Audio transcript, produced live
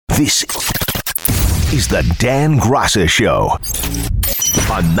This is the Dan Graca Show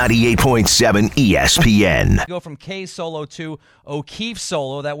on 98.7 ESPN. Go from K solo to O'Keefe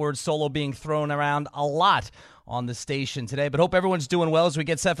solo. That word solo being thrown around a lot on the station today. But hope everyone's doing well as we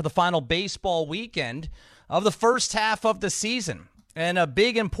get set for the final baseball weekend of the first half of the season. And a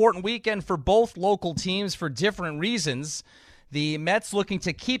big important weekend for both local teams for different reasons. The Mets looking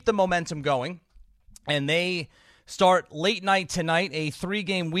to keep the momentum going, and they start late night tonight, a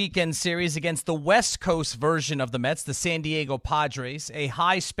 3-game weekend series against the West Coast version of the Mets, the San Diego Padres, a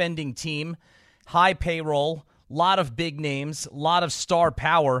high-spending team, high payroll, lot of big names, lot of star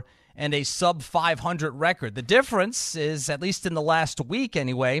power, and a sub-500 record. The difference is, at least in the last week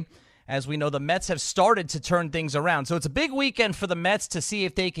anyway, as we know, the Mets have started to turn things around. So it's a big weekend for the Mets to see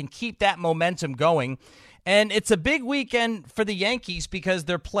if they can keep that momentum going. And it's a big weekend for the Yankees because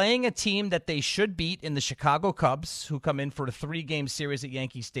they're playing a team that they should beat in the Chicago Cubs, who come in for a 3-game series at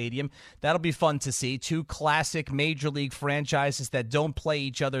Yankee Stadium. That'll be fun to see. Two classic Major League franchises that don't play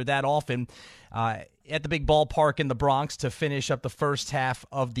each other that often at the big ballpark in the Bronx to finish up the first half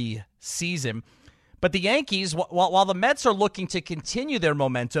of the season. But the Yankees, while the Mets are looking to continue their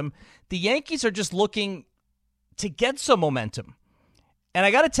momentum, the Yankees are just looking to get some momentum. And I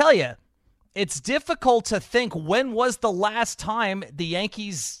got to tell you, it's difficult to think when was the last time the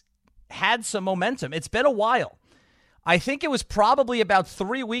Yankees had some momentum. It's been a while. I think it was probably about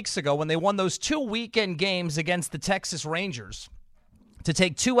 3 weeks ago when they won those 2 weekend games against the Texas Rangers to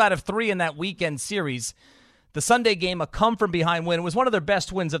take 2 out of 3 in that weekend series. The Sunday game, a come-from-behind win. It was one of their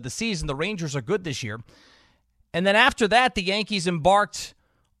best wins of the season. The Rangers are good this year. And then after that, the Yankees embarked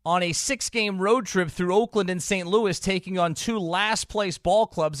on a 6-game road trip through Oakland and St. Louis, taking on 2 last-place ball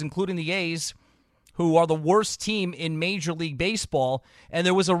clubs, including the A's, who are the worst team in Major League Baseball. And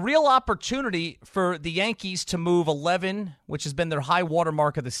there was a real opportunity for the Yankees to move 11, which has been their high water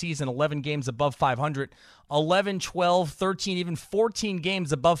mark of the season, 11 games above 500, 11, 12, 13, even 14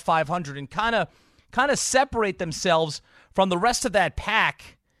 games above 500, and kind of separate themselves from the rest of that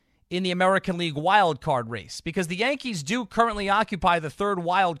pack in the American League wild card race, because the Yankees do currently occupy the 3rd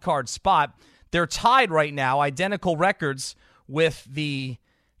wild card spot. They're tied right now, identical records with the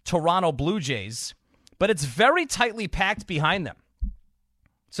Toronto Blue Jays, but it's very tightly packed behind them.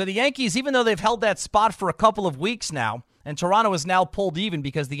 So the Yankees, even though they've held that spot for a couple of weeks now, and Toronto is now pulled even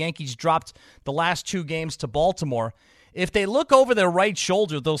because the Yankees dropped the last 2 games to Baltimore, if they look over their right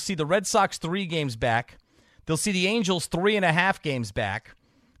shoulder, they'll see the Red Sox 3 games back. They'll see the Angels 3.5 games back.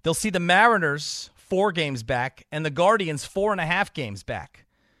 They'll see the Mariners 4 games back and the Guardians 4.5 games back.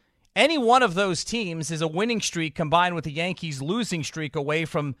 Any one of those teams is a winning streak combined with the Yankees' losing streak away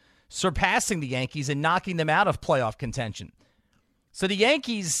from surpassing the Yankees and knocking them out of playoff contention. So the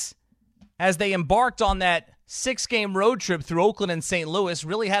Yankees, as they embarked on that 6-game road trip through Oakland and St. Louis,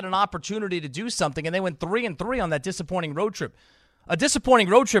 really had an opportunity to do something, and they went 3-3 on that disappointing road trip. A disappointing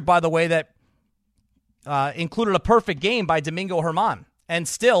road trip, by the way, that included a perfect game by Domingo Germán. And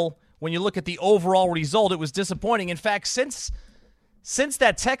still, when you look at the overall result, it was disappointing. In fact, since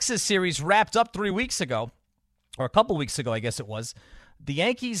that Texas series wrapped up 3 weeks ago, or a couple weeks ago, I guess it was, the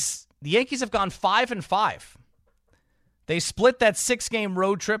Yankees have gone 5-5. They split that 6-game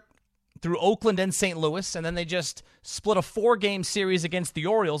road trip through Oakland and St. Louis, and then they just split a 4-game series against the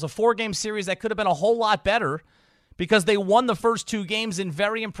Orioles, a 4-game series that could have been a whole lot better because they won the first 2 games in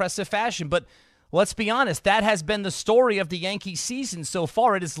very impressive fashion. But let's be honest, that has been the story of the Yankees season so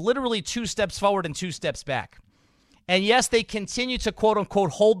far. It is literally 2 steps forward and 2 steps back. And yes, they continue to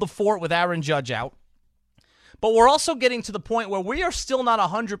quote-unquote hold the fort with Aaron Judge out. But we're also getting to the point where we are still not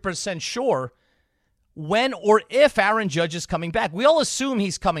 100% sure when or if Aaron Judge is coming back. We all assume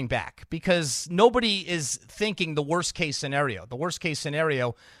he's coming back because nobody is thinking the worst-case scenario. The worst-case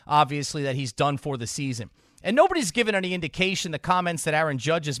scenario, obviously, that he's done for the season. And nobody's given any indication, the comments that Aaron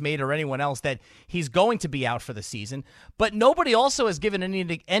Judge has made or anyone else, that he's going to be out for the season. But nobody also has given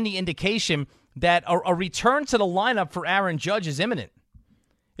any indication that a return to the lineup for Aaron Judge is imminent.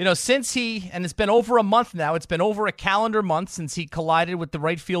 You know, and it's been over a month now, it's been over a calendar month since he collided with the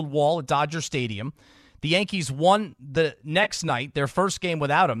right field wall at Dodger Stadium. The Yankees won the next night, their first game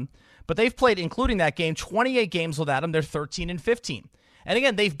without him, but they've played, including that game, 28 games without him. They're 13-15. And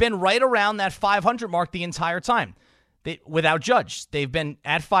again, they've been right around that 500 mark the entire time. Without Judge, they've been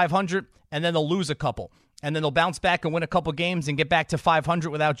at 500, and then they'll lose a couple. And then they'll bounce back and win a couple games and get back to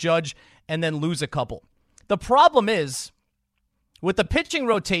 500 without Judge, and then lose a couple. The problem is, with the pitching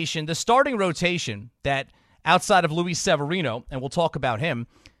rotation, the starting rotation, that outside of Luis Severino, and we'll talk about him,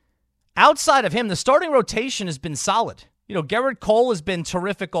 outside of him, the starting rotation has been solid. You know, Garrett Cole has been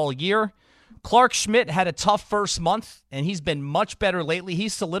terrific all year. Clark Schmidt had a tough first month, and he's been much better lately.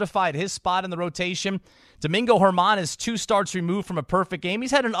 He's solidified his spot in the rotation. Domingo Germán is 2 starts removed from a perfect game.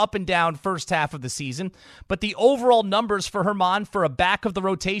 He's had an up-and-down first half of the season, but the overall numbers for Germán for a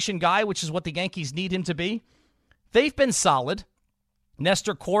back-of-the-rotation guy, which is what the Yankees need him to be, they've been solid.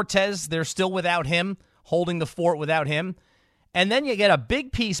 Nestor Cortes, they're still without him, holding the fort without him. And then you get a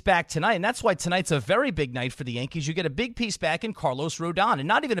big piece back tonight, and that's why tonight's a very big night for the Yankees. You get a big piece back in Carlos Rodon, and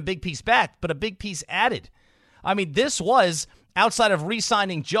not even a big piece back, but a big piece added. I mean, this was, outside of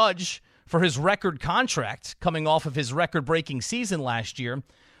re-signing Judge for his record contract coming off of his record-breaking season last year,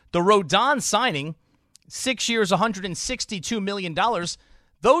 the Rodon signing, 6 years, $162 million,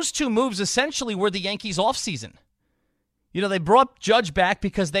 those 2 moves essentially were the Yankees' offseason. You know, they brought Judge back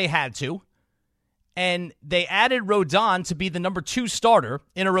because they had to. And they added Rodon to be the number 2 starter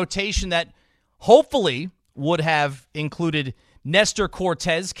in a rotation that hopefully would have included Nestor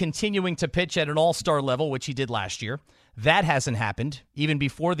Cortes continuing to pitch at an all-star level, which he did last year. That hasn't happened, even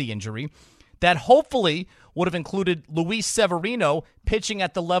before the injury. That hopefully would have included Luis Severino pitching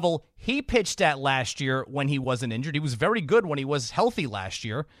at the level he pitched at last year when he wasn't injured. He was very good when he was healthy last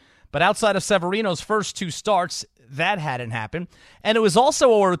year. But outside of Severino's first 2 starts, that hadn't happened. And it was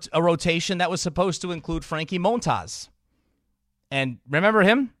also a rotation that was supposed to include Frankie Montas. And remember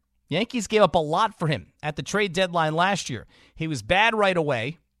him? Yankees gave up a lot for him at the trade deadline last year. He was bad right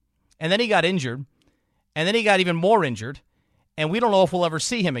away, and then he got injured, and then he got even more injured, and we don't know if we'll ever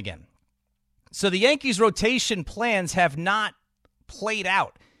see him again. So the Yankees' rotation plans have not played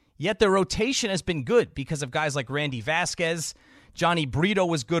out, yet their rotation has been good because of guys like Randy Vasquez. Johnny Brito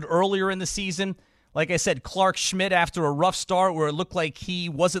was good earlier in the season. Like I said, Clark Schmidt, after a rough start where it looked like he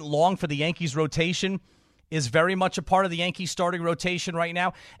wasn't long for the Yankees' rotation, is very much a part of the Yankees' starting rotation right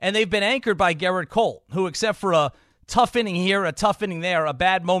now. And they've been anchored by Gerrit Cole, who, except for a tough inning here, a tough inning there, a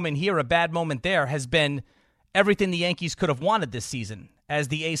bad moment here, a bad moment there, has been everything the Yankees could have wanted this season as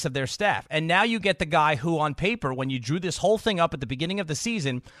the ace of their staff. And now you get the guy who, on paper, when you drew this whole thing up at the beginning of the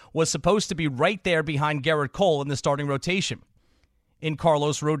season, was supposed to be right there behind Gerrit Cole in the starting rotation, in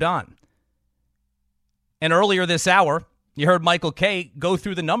Carlos Rodon. And earlier this hour, you heard Michael Kay go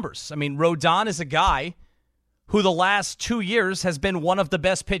through the numbers. I mean, Rodon is a guy who the last 2 years has been one of the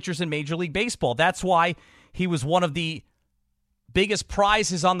best pitchers in Major League Baseball. That's why he was one of the biggest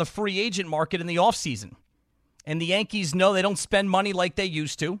prizes on the free agent market in the offseason. And the Yankees know they don't spend money like they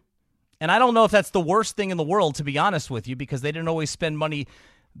used to. And I don't know if that's the worst thing in the world, to be honest with you, because they didn't always spend money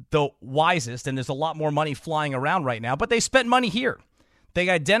the wisest, and there's a lot more money flying around right now. But they spent money here. They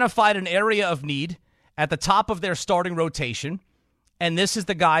identified an area of need at the top of their starting rotation, and this is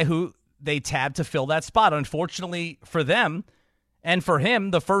the guy who they tabbed to fill that spot. Unfortunately for them and for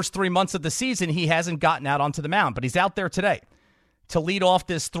him, the first 3 months of the season, he hasn't gotten out onto the mound, but he's out there today to lead off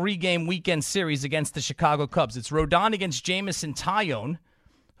this 3-game weekend series against the Chicago Cubs. It's Rodon against Jameson Taillon,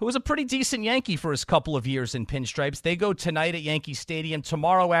 who was a pretty decent Yankee for his couple of years in pinstripes. They go tonight at Yankee Stadium.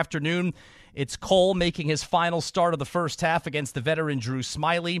 Tomorrow afternoon, it's Cole making his final start of the first half against the veteran Drew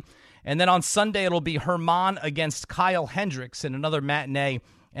Smyly. And then on Sunday, it'll be Germán against Kyle Hendricks in another matinee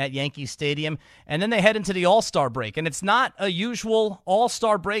at Yankee Stadium. And then they head into the All-Star break. And it's not a usual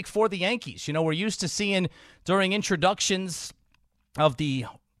All-Star break for the Yankees. You know, we're used to seeing during introductions of the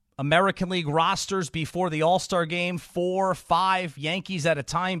American League rosters before the All-Star game, 4 or 5 Yankees at a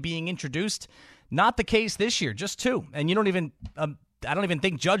time being introduced. Not the case this year, just 2. And you don't even, I don't even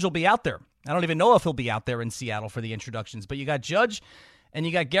think Judge will be out there. I don't even know if he'll be out there in Seattle for the introductions. But you got Judge and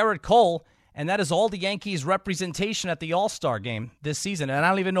you got Gerrit Cole, and that is all the Yankees' representation at the All-Star game this season. And I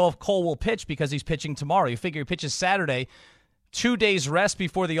don't even know if Cole will pitch because he's pitching tomorrow. You figure he pitches Saturday, 2 days rest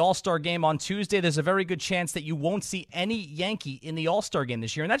before the All-Star game on Tuesday. There's a very good chance that you won't see any Yankee in the All-Star game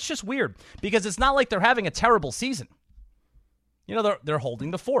this year. And that's just weird because it's not like they're having a terrible season. You know, they're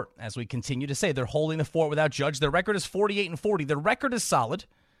holding the fort, as we continue to say. They're holding the fort without Judge. Their record is 48-40. Their record is solid.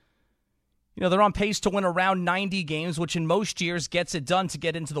 You know, they're on pace to win around 90 games, which in most years gets it done to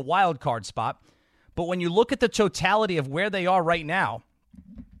get into the wild card spot. But when you look at the totality of where they are right now,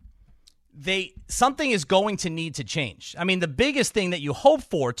 something is going to need to change. I mean, the biggest thing that you hope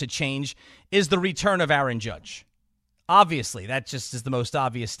for to change is the return of Aaron Judge. Obviously, that just is the most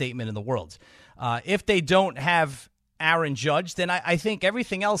obvious statement in the world. If they don't have Aaron Judge, then I think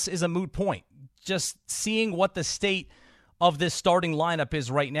everything else is a moot point. Just seeing what the state of this starting lineup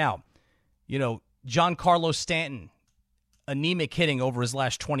is right now. You know, Giancarlo Stanton, anemic hitting over his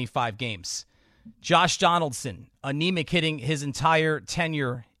last 25 games. Josh Donaldson, anemic hitting his entire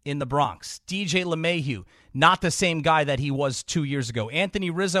tenure in the Bronx. DJ LeMahieu, not the same guy that he was 2 years ago. Anthony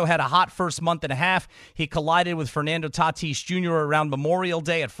Rizzo had a hot first month and a half. He collided with Fernando Tatis Jr. around Memorial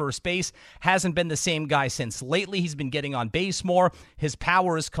Day at first base. Hasn't been the same guy since. Lately, he's been getting on base more. His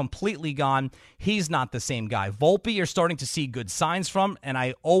power is completely gone. He's not the same guy. Volpe, you're starting to see good signs from, and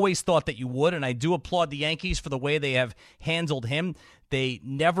I always thought that you would, and I do applaud the Yankees for the way they have handled him. They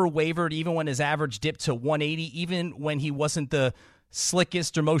never wavered, even when his average dipped to 180, even when he wasn't the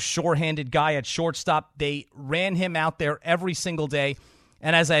slickest or most sure-handed guy at shortstop. They ran him out there every single day.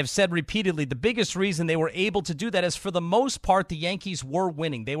 And as I've said repeatedly, the biggest reason they were able to do that is, for the most part, the Yankees were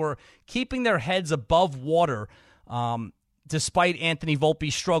winning. They were keeping their heads above water despite Anthony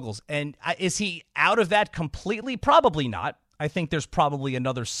Volpe's struggles. And is he out of that completely? Probably not. I think there's probably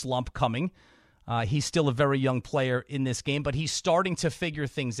another slump coming. He's still a very young player in this game, but he's starting to figure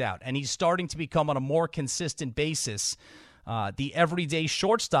things out, and he's starting to become, on a more consistent basis, the everyday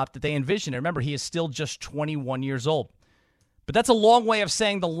shortstop that they envision. And remember, he is still just 21 years old. But that's a long way of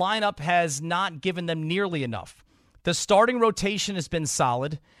saying the lineup has not given them nearly enough. The starting rotation has been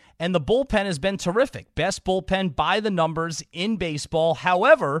solid, and the bullpen has been terrific. Best bullpen by the numbers in baseball.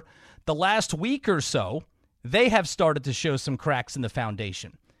 However, the last week or so, they have started to show some cracks in the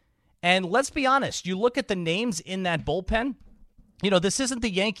foundation. And let's be honest, you look at the names in that bullpen, this isn't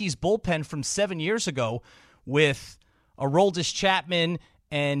the Yankees bullpen from 7 years ago with Aroldis Chapman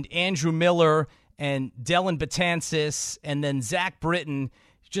and Andrew Miller and Dellin Betances and then Zach Britton,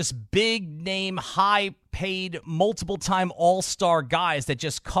 just big-name, high-paid, multiple-time all-star guys that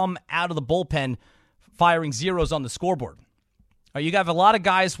just come out of the bullpen firing zeros on the scoreboard. You have a lot of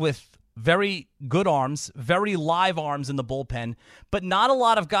guys with very good arms, very live arms in the bullpen, but not a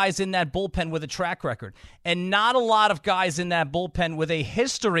lot of guys in that bullpen with a track record, and not a lot of guys in that bullpen with a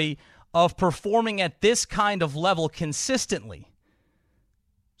history of performing at this kind of level consistently.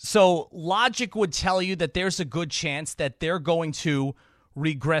 So logic would tell you that there's a good chance that they're going to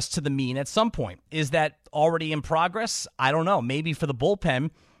regress to the mean at some point. Is that already in progress? I don't know. Maybe for the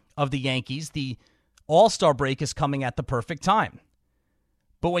bullpen of the Yankees, the All-Star break is coming at the perfect time.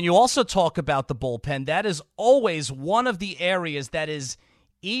 But when you also talk about the bullpen, that is always one of the areas that is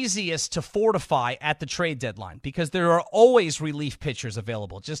easiest to fortify at the trade deadline, because there are always relief pitchers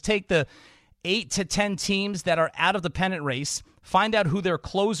available. Just take the 8 to 10 teams that are out of the pennant race, find out who their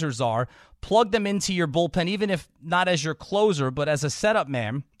closers are, plug them into your bullpen, even if not as your closer, but as a setup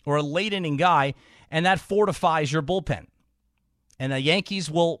man or a late inning guy, and that fortifies your bullpen. And the Yankees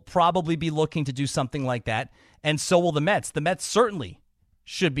will probably be looking to do something like that, and so will the Mets. The Mets certainly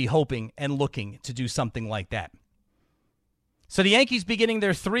should be hoping and looking to do something like that. So the Yankees beginning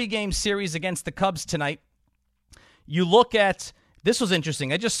their 3-game series against the Cubs tonight. You look at, this was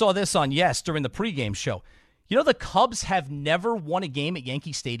interesting. I just saw this on Yes during the pregame show. The Cubs have never won a game at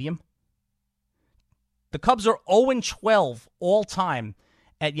Yankee Stadium. The Cubs are 0-12 all time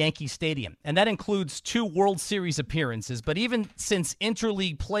at Yankee Stadium, and that includes 2 World Series appearances. But even since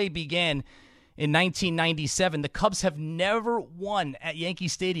interleague play began in 1997, the Cubs have never won at Yankee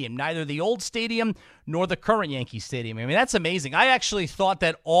Stadium, neither the old stadium nor the current Yankee Stadium. I mean, that's amazing. I actually thought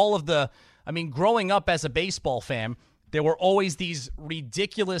that growing up as a baseball fan, there were always these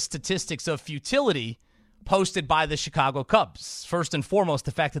ridiculous statistics of futility posted by the Chicago Cubs. First and foremost,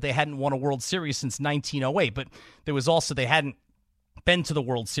 the fact that they hadn't won a World Series since 1908, but there was also they hadn't been to the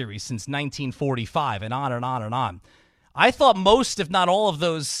World Series since 1945, and on and on and on. I thought most, if not all, of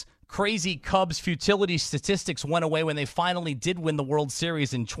those crazy Cubs futility statistics went away when they finally did win the World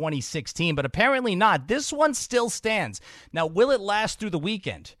Series in 2016, but apparently not. This one still stands. Now, will it last through the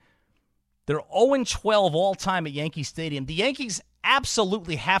weekend? They're 0-12 all time at Yankee Stadium. The Yankees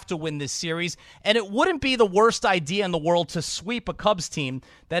absolutely have to win this series, and it wouldn't be the worst idea in the world to sweep a Cubs team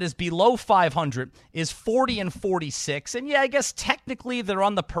that is below 500, is 40-46, and yeah, I guess technically they're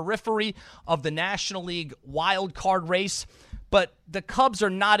on the periphery of the National League wild card race. But the Cubs are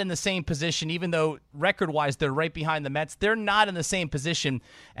not in the same position, even though record-wise they're right behind the Mets. They're not in the same position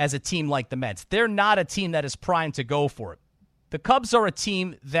as a team like the Mets. They're not a team that is primed to go for it. The Cubs are a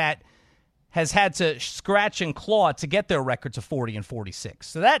team that has had to scratch and claw to get their record to 40-46.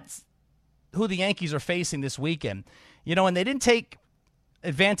 So that's who the Yankees are facing this weekend. And they didn't take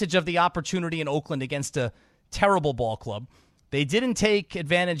advantage of the opportunity in Oakland against a terrible ball club. They didn't take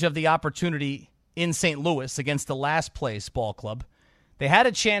advantage of the opportunity in St. Louis against the last place ball club. They had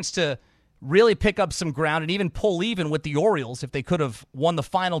a chance to really pick up some ground and even pull even with the Orioles if they could have won the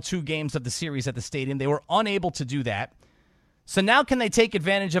final 2 games of the series at the stadium. They were unable to do that. So now can they take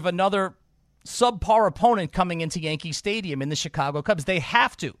advantage of another subpar opponent coming into Yankee Stadium in the Chicago Cubs? They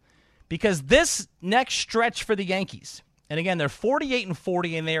have to, because this next stretch for the Yankees, And again, they're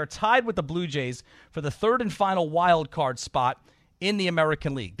 48-40, and they are tied with the Blue Jays for the third and final wild card spot in the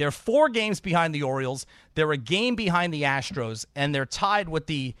American League. They're 4 games behind the Orioles. They're a game behind the Astros, and they're tied with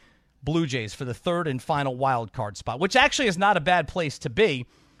the Blue Jays for the third and final wild card spot, which actually is not a bad place to be,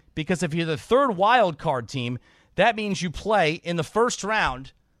 because if you're the third wild card team, that means you play in the first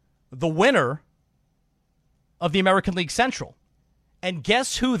round the winner of the American League Central. And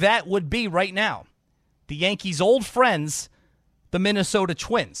guess who that would be right now? The Yankees' old friends, the Minnesota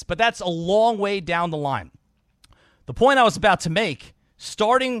Twins. But that's a long way down the line. The point I was about to make,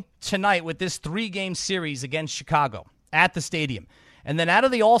 starting tonight with this 3-game series against Chicago at the stadium, and then out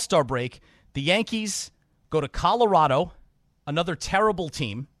of the All-Star break, the Yankees go to Colorado, another terrible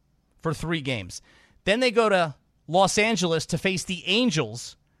team, for 3 games. Then they go to Los Angeles to face the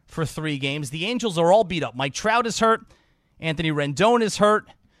Angels for 3 games. The Angels are all beat up. Mike Trout is hurt. Anthony Rendon is hurt.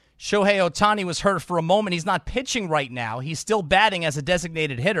 Shohei Ohtani was hurt for a moment. He's not pitching right now. He's still batting as a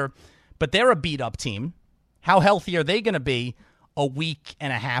designated hitter, but they're a beat-up team. How healthy are they going to be a week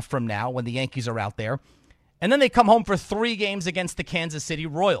and a half from now when the Yankees are out there? And then they come home for 3 games against the Kansas City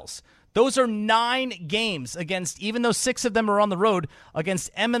Royals. Those are 9 games against, even though 6 of them are on the road,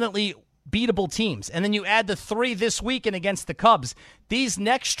 against eminently beatable teams. And then you add the 3 this weekend against the Cubs. These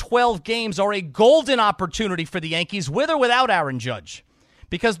next 12 games are a golden opportunity for the Yankees, with or without Aaron Judge.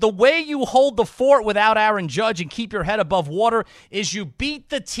 Because the way you hold the fort without Aaron Judge and keep your head above water is you beat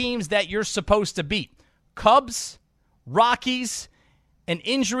the teams that you're supposed to beat. Cubs, Rockies, an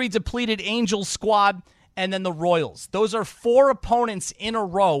injury-depleted Angels squad, and then the Royals. Those are 4 opponents in a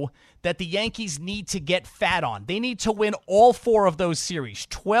row that the Yankees need to get fat on. They need to win all 4 of those series.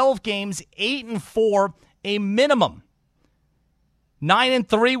 12 games, 8-4, a minimum.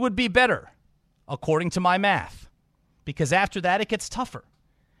 9-3 would be better, according to my math. Because after that, it gets tougher.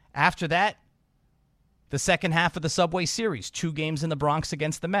 After that, the second half of the Subway Series, 2 games in the Bronx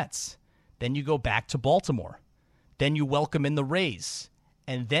against the Mets. Then you go back to Baltimore. Then you welcome in the Rays.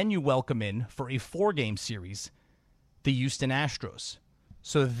 And then you welcome in, for a 4-game series, the Houston Astros.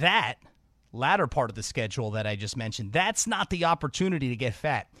 So that latter part of the schedule that I just mentioned, that's not the opportunity to get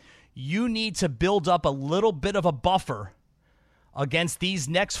fat. You need to build up a little bit of a buffer against these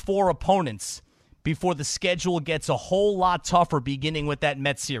next 4 opponents before the schedule gets a whole lot tougher, beginning with that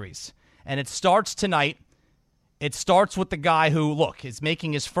Mets series. And it starts tonight. It starts with the guy who, look, is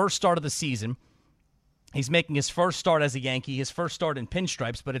making his first start of the season. He's making his first start as a Yankee, his first start in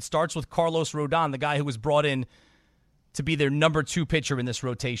pinstripes, but it starts with Carlos Rodon, the guy who was brought in to be their number 2 pitcher in this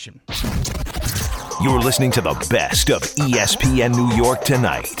rotation. You're listening to the best of ESPN New York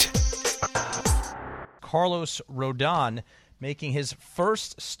tonight. Carlos Rodon making his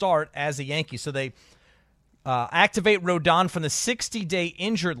first start as a Yankee. So they activate Rodon from the 60-day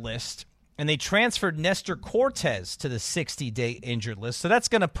injured list, and they transferred Nestor Cortes to the 60-day injured list. So that's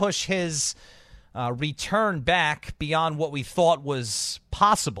going to push his return back beyond what we thought was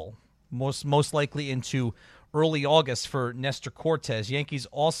possible, most likely into early August for Nestor Cortes. Yankees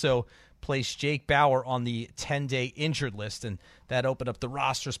also placed Jake Bauer on the 10-day injured list, and that opened up the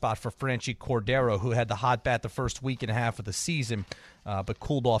roster spot for Franchi Cordero, who had the hot bat the first week and a half of the season, but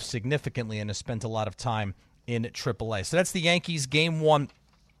cooled off significantly and has spent a lot of time in AAA. So that's the Yankees' Game 1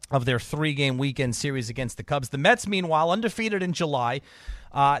 of their 3-game weekend series against the Cubs. The Mets, meanwhile, undefeated in July.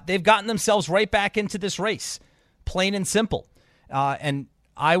 They've gotten themselves right back into this race, plain and simple. And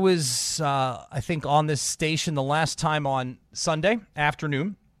I was, I think, on this station the last time on Sunday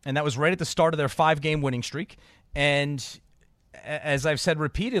afternoon, and that was right at the start of their 5-game winning streak. And as I've said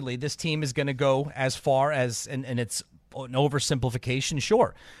repeatedly, this team is going to go as far as, and it's an oversimplification,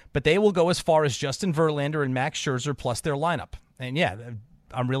 sure, but they will go as far as Justin Verlander and Max Scherzer plus their lineup. And yeah,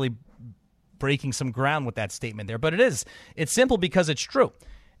 I'm really breaking some ground with that statement there, but it's simple because it's true.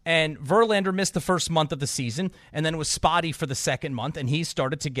 And Verlander missed the first month of the season and then was spotty for the second month, and he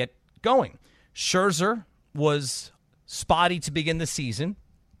started to get going. Scherzer was spotty to begin the season,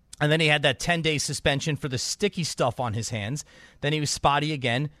 and then he had that 10-day suspension for the sticky stuff on his hands. Then he was spotty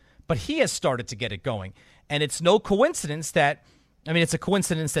again, but he has started to get it going. And it's no coincidence that, it's a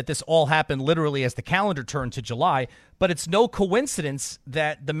coincidence that this all happened literally as the calendar turned to July, but it's no coincidence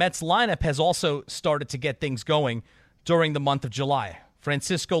that the Mets lineup has also started to get things going during the month of July.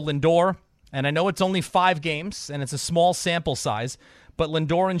 Francisco Lindor, and I know it's only 5 games and it's a small sample size, but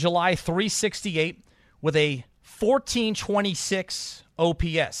Lindor in July, 368 with a 1426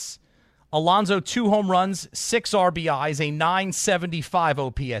 OPS. Alonso, 2 home runs, 6 RBIs, a 975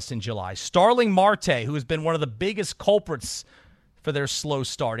 OPS in July. Starling Marte, who has been one of the biggest culprits for their slow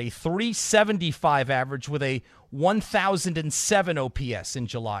start, a 375 average with a 1007 OPS in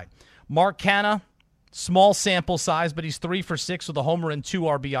July. Mark Canha, Small sample size, but he's 3 for 6 with a homer and 2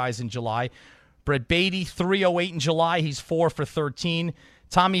 RBIs in July. Brett Beatty, 308 in July. He's 4 for 13.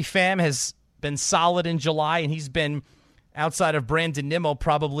 Tommy Pham has been solid in July, and he's been, outside of Brandon Nimmo,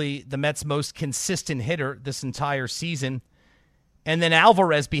 probably the Mets' most consistent hitter this entire season. And then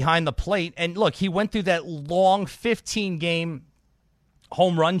Alvarez behind the plate. And look, he went through that long 15-game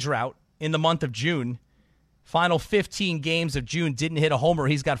home run drought in the month of June. Final 15 games of June, didn't hit a homer.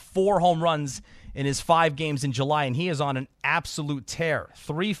 He's got 4 home runs in his 5 games in July, and he is on an absolute tear.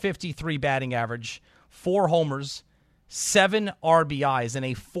 353 batting average, 4 homers, 7 RBIs, and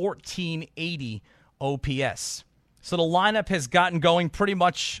a 1480 OPS. So the lineup has gotten going pretty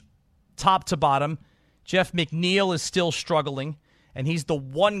much top to bottom. Jeff McNeil is still struggling, and he's the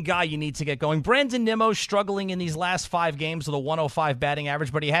one guy you need to get going. Brandon Nimmo's struggling in these last 5 games with a 105 batting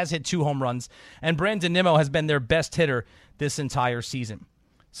average, but he has hit 2 home runs, and Brandon Nimmo has been their best hitter this entire season.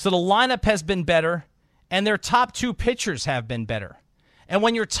 So the lineup has been better, and their top 2 pitchers have been better. And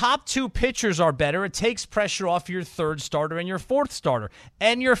when your top 2 pitchers are better, it takes pressure off your 3rd starter and your 4th starter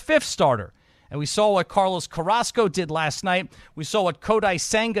and your 5th starter. And we saw what Carlos Carrasco did last night. We saw what Kodai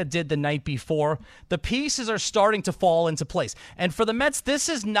Senga did the night before. The pieces are starting to fall into place. And for the Mets, this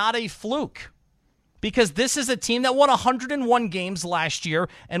is not a fluke, because this is a team that won 101 games last year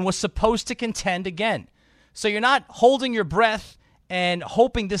and was supposed to contend again. So you're not holding your breath and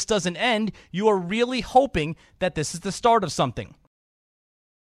hoping this doesn't end. You are really hoping that this is the start of something.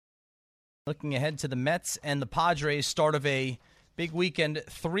 Looking ahead to the Mets and the Padres, start of a big weekend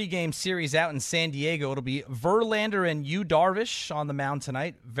 3-game series out in San Diego. It'll be Verlander and Yu Darvish on the mound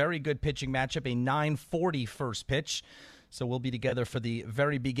tonight. Very good pitching matchup, a 9:40 first pitch. So we'll be together for the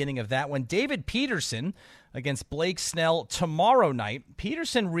very beginning of that one. David Peterson against Blake Snell tomorrow night.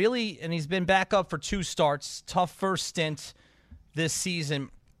 Peterson really, and he's been back up for 2 starts. Tough first stint this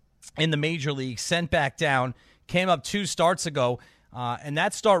season in the major league. Sent back down, came up 2 starts ago. And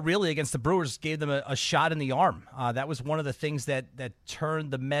that start really against the Brewers gave them a shot in the arm. That was one of the things that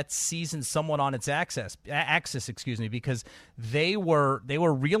turned the Mets season somewhat on its axis, because they were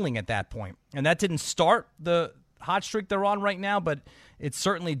reeling at that point. And that didn't start the hot streak they're on right now, but it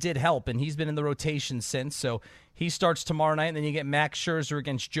certainly did help. And he's been in the rotation since. So he starts tomorrow night, and then you get Max Scherzer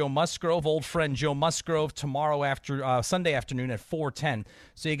against Joe Musgrove, old friend Joe Musgrove, tomorrow after Sunday afternoon at 4:10.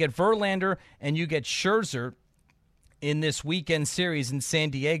 So you get Verlander and you get Scherzer in this weekend series in San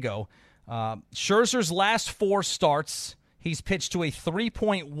Diego. Scherzer's last 4 starts, he's pitched to a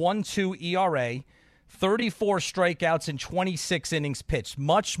 3.12 ERA, 34 strikeouts, and 26 innings pitched.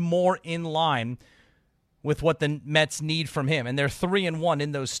 Much more in line with what the Mets need from him. And they're 3-1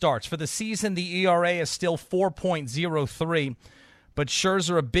 in those starts. For the season, the ERA is still 4.03. But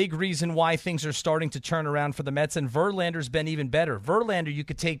Scherzer, a big reason why things are starting to turn around for the Mets, and Verlander's been even better. Verlander, you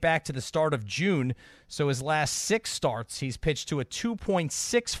could take back to the start of June, so his last 6 starts, he's pitched to a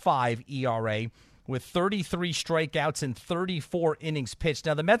 2.65 ERA with 33 strikeouts and 34 innings pitched.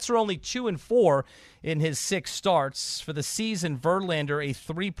 Now, the Mets are only 2-4 in his 6 starts. For the season, Verlander, a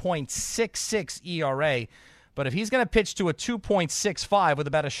 3.66 ERA. But if he's going to pitch to a 2.65 with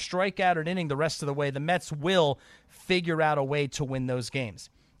about a strikeout an inning the rest of the way, the Mets will figure out a way to win those games.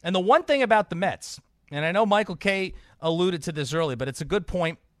 And the one thing about the Mets, and I know Michael Kay alluded to this early, but it's a good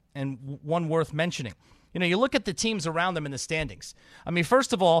point and one worth mentioning. You know, you look at the teams around them in the standings. I mean,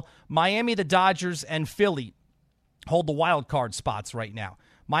 first of all, Miami, the Dodgers, and Philly hold the wild card spots right now.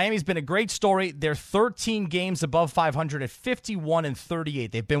 Miami's been a great story. They're 13 games above 500 at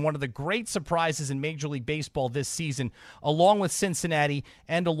 51-38. They've been one of the great surprises in Major League Baseball this season, along with Cincinnati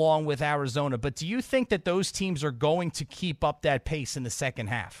and along with Arizona. But do you think that those teams are going to keep up that pace in the second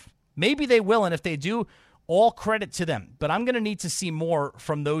half? Maybe they will, and if they do, all credit to them. But I'm going to need to see more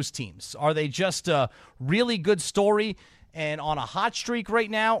from those teams. Are they just a really good story and on a hot streak right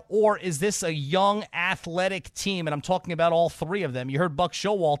now, or is this a young, athletic team? And I'm talking about all 3 of them. You heard Buck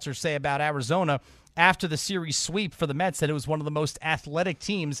Showalter say about Arizona after the series sweep for the Mets that it was one of the most athletic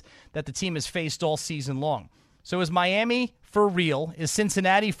teams that the team has faced all season long. So is Miami for real? Is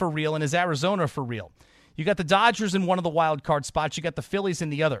Cincinnati for real? And is Arizona for real? You got the Dodgers in one of the wild card spots. You got the Phillies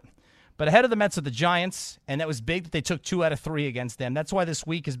in the other. But ahead of the Mets are the Giants, and that was big that they took 2 out of 3 against them. That's why this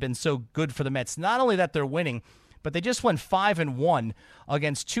week has been so good for the Mets. Not only that they're winning, but they just went 5-1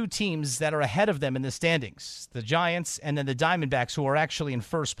 against 2 teams that are ahead of them in the standings, the Giants and then the Diamondbacks, who are actually in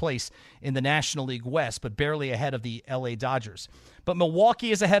first place in the National League West, but barely ahead of the LA Dodgers. But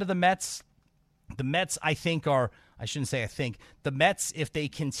Milwaukee is ahead of the Mets. The Mets, the Mets, if they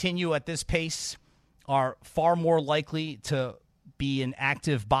continue at this pace, are far more likely to be an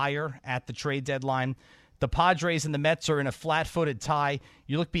active buyer at the trade deadline. The Padres and the Mets are in a flat-footed tie.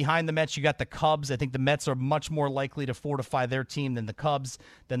 You look behind the Mets, you got the Cubs. I think the Mets are much more likely to fortify their team than the Cubs,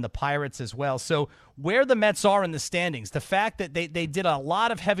 than the Pirates as well. So where the Mets are in the standings, the fact that they did a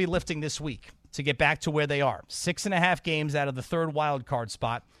lot of heavy lifting this week to get back to where they are. 6.5 games out of the third wild card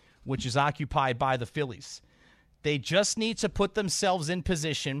spot, which is occupied by the Phillies. They just need to put themselves in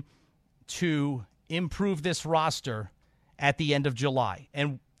position to improve this roster at the end of July.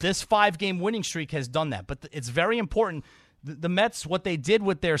 And this 5-game winning streak has done that. But it's very important. The Mets, what they did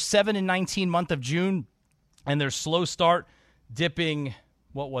with their 7-19 month of June and their slow start, dipping,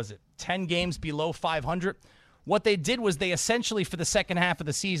 10 games below 500. What they did was they essentially, for the second half of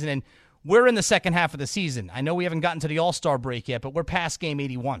the season, and we're in the second half of the season. I know we haven't gotten to the All-Star break yet, but we're past game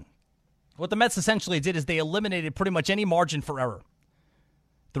 81. What the Mets essentially did is they eliminated pretty much any margin for error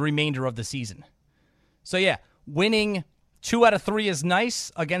the remainder of the season. So, yeah, winning 2 out of 3 is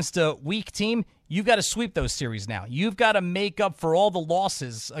nice against a weak team. You've got to sweep those series now. You've got to make up for all the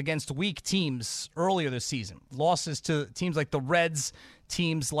losses against weak teams earlier this season. Losses to teams like the Reds,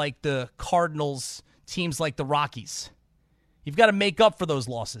 teams like the Cardinals, teams like the Rockies. You've got to make up for those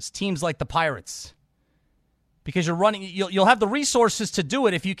losses. Teams like the Pirates. Because you'll have the resources to do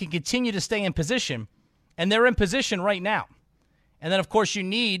it if you can continue to stay in position. And they're in position right now. And then, of course, you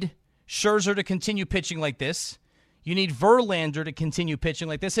need Scherzer to continue pitching like this. You need Verlander to continue pitching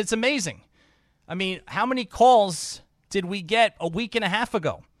like this. It's amazing. I mean, how many calls did we get a week and a half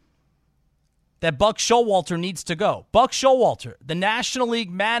ago that Buck Showalter needs to go? Buck Showalter, the National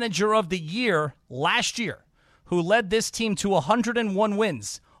League Manager of the Year last year, who led this team to 101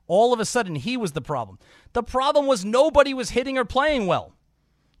 wins. All of a sudden, he was the problem. The problem was nobody was hitting or playing well.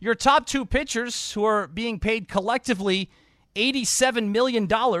 Your top 2 pitchers, who are being paid collectively $87 million,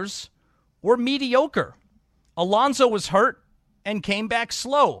 were mediocre. Alonso was hurt and came back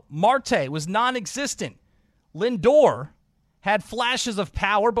slow. Marte was non-existent. Lindor had flashes of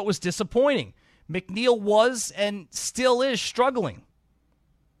power but was disappointing. McNeil was and still is struggling.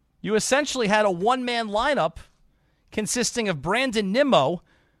 You essentially had a one-man lineup consisting of Brandon Nimmo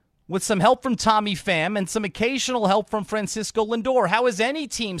with some help from Tommy Pham and some occasional help from Francisco Lindor. How is any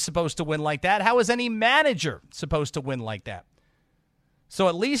team supposed to win like that? How is any manager supposed to win like that? So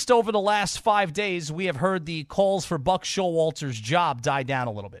at least over the last 5 days, we have heard the calls for Buck Showalter's job die down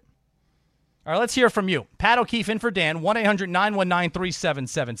a little bit. All right, let's hear from you. Pat O'Keefe in for Dan,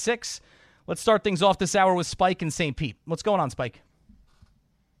 1-800-919-3776. Let's start things off this hour with Spike in St. Pete. What's going on, Spike?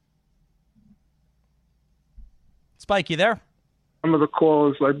 Spike, you there? Some of the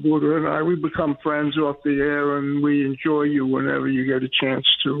callers, like Buddha and I, we become friends off the air, and we enjoy you whenever you get a chance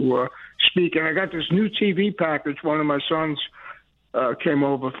to speak. And I got this new TV package. One of my sons came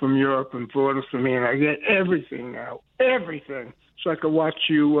over from Europe and brought it for me, and I get everything now, everything. So I can watch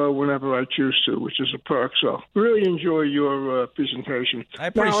you whenever I choose to, which is a perk. So really enjoy your presentation. I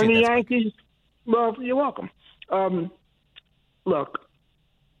appreciate now, in the that. Yankees, well, you're welcome. Look,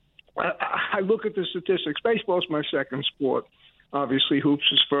 I look at the statistics. Baseball's my second sport. Obviously, hoops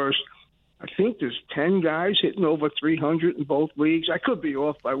is first. I think there's 10 guys hitting over 300 in both leagues. I could be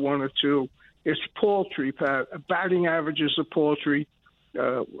off by 1 or 2. It's paltry, Pat. Batting averages are paltry.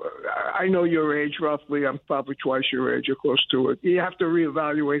 I know your age roughly. I'm probably twice your age or close to it. You have to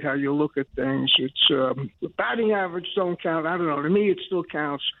reevaluate how you look at things. It's the batting average don't count. I don't know. To me, it still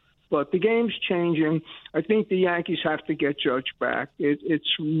counts. But the game's changing. I think the Yankees have to get Judge back.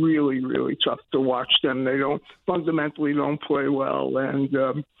 It's really, really tough to watch them. They fundamentally don't play well. And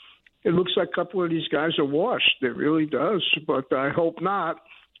it looks like a couple of these guys are washed. It really does. But I hope not.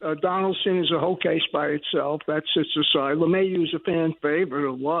 Donaldson is a whole case by itself. That sits aside. LeMahieu's a fan favorite,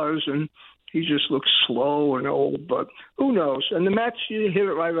 or was, and he just looks slow and old. But who knows? And the Mets, you hit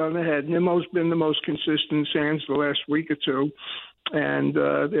it right on the head. Nimmo's been the most consistent Sands the last week or two, and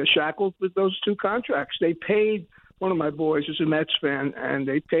they're shackled with those 2 contracts. They paid, one of my boys is a Mets fan, and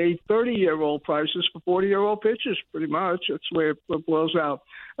they paid 30-year-old prices for 40-year-old pitchers, pretty much. That's the way it blows out.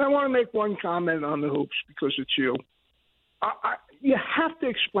 And I want to make one comment on the hoops because it's you. You have to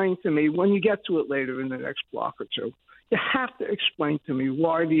explain to me, when you get to it later in the next block or 2, you have to explain to me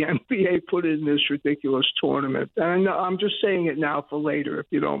why the NBA put in this ridiculous tournament. And I'm just saying it now for later, if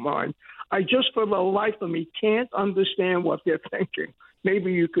you don't mind. I just, for the life of me, can't understand what they're thinking.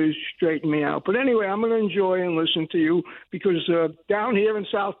 Maybe you could straighten me out. But anyway, I'm going to enjoy and listen to you because down here in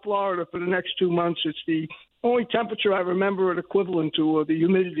South Florida for the next 2 months, it's the only temperature I remember it equivalent to, or the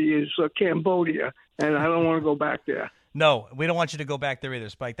humidity, is Cambodia, and I don't want to go back there. No, we don't want you to go back there either,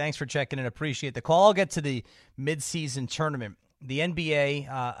 Spike. Thanks for checking in. Appreciate the call. I'll get to the midseason tournament. The NBA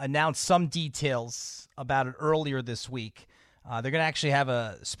announced some details about it earlier this week. They're going to actually have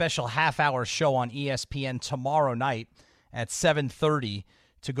a special half-hour show on ESPN tomorrow night at 7:30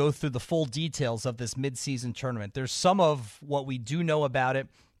 to go through the full details of this midseason tournament. There's some of what we do know about it.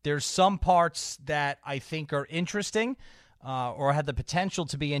 There's some parts that I think are interesting or had the potential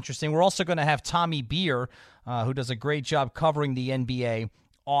to be interesting. We're also going to have Tommy Beer, who does a great job covering the NBA,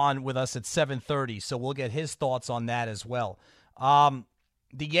 on with us at 7:30, so we'll get his thoughts on that as well.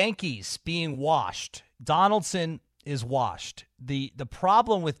 The Yankees being washed. Donaldson is washed. The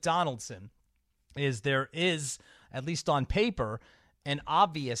problem with Donaldson is there is, at least on paper, an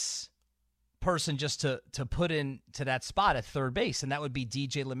obvious person just to put into that spot at third base, and that would be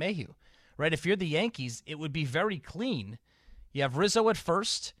DJ LeMahieu, right? If you're the Yankees, it would be very clean. You have Rizzo at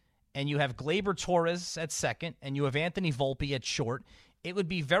first, and you have Gleyber Torres at second, and you have Anthony Volpe at short. It would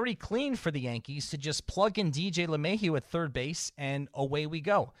be very clean for the Yankees to just plug in DJ LeMahieu at third base, and away we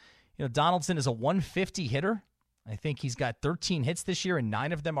go. You know, Donaldson is a 150 hitter. I think he's got 13 hits this year, and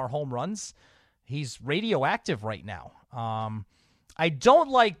 9 of them are home runs. He's radioactive right now. I don't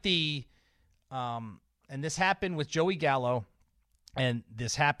like the, and this happened with Joey Gallo, and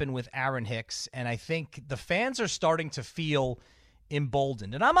this happened with Aaron Hicks, and I think the fans are starting to feel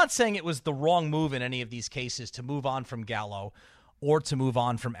emboldened. And I'm not saying it was the wrong move in any of these cases to move on from Gallo or to move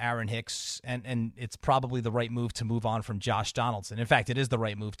on from Aaron Hicks, and it's probably the right move to move on from Josh Donaldson. In fact, it is the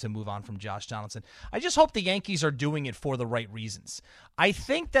right move to move on from Josh Donaldson. I just hope the Yankees are doing it for the right reasons. I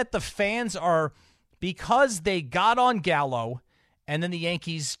think that the fans are, because they got on Gallo, and then the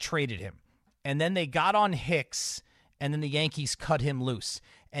Yankees traded him, and then they got on Hicks, and then the Yankees cut him loose.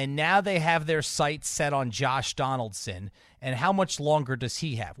 And now they have their sights set on Josh Donaldson. And how much longer does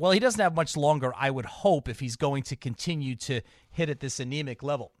he have? Well, he doesn't have much longer, I would hope, if he's going to continue to hit at this anemic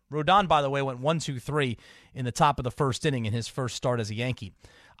level. Rodon, by the way, went 1-2-3 in the top of the first inning in his first start as a Yankee.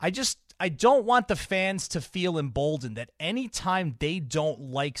 I don't want the fans to feel emboldened that anytime they don't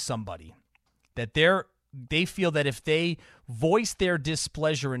like somebody, that they feel that if they voice their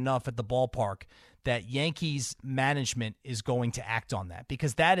displeasure enough at the ballpark, that Yankees management is going to act on that,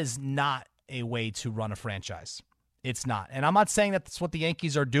 because that is not a way to run a franchise. It's not. And I'm not saying that that's what the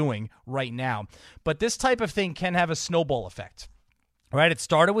Yankees are doing right now, but this type of thing can have a snowball effect, right? It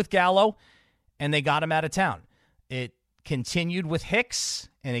started with Gallo, and they got him out of town. It continued with Hicks,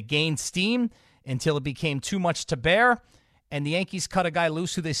 and it gained steam until it became too much to bear, and the Yankees cut a guy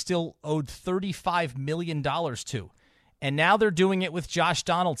loose who they still owed $35 million to. And now they're doing it with Josh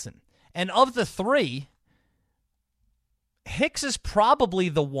Donaldson. And of the three, Hicks is probably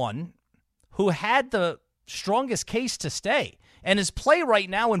the one who had the strongest case to stay. And his play right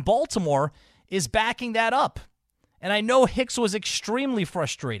now in Baltimore is backing that up. And I know Hicks was extremely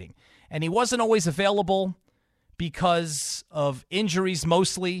frustrating. And he wasn't always available because of injuries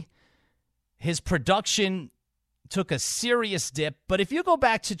mostly. His production took a serious dip. But if you go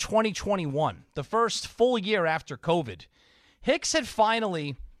back to 2021, the first full year after COVID, Hicks had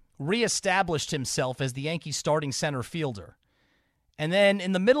finally reestablished himself as the Yankees starting center fielder. And then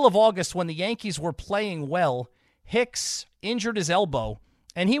in the middle of August, when the Yankees were playing well, Hicks injured his elbow,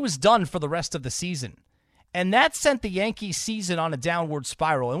 and he was done for the rest of the season. And that sent the Yankees season on a downward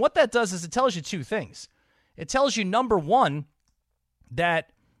spiral. And what that does is it tells you two things. It tells you, number one,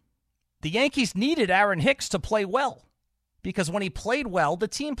 that the Yankees needed Aaron Hicks to play well, because when he played well, the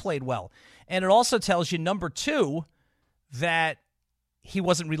team played well. And it also tells you, number two, that he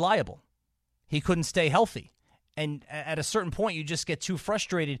wasn't reliable. He couldn't stay healthy. And at a certain point, you just get too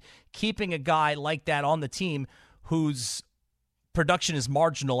frustrated keeping a guy like that on the team whose production is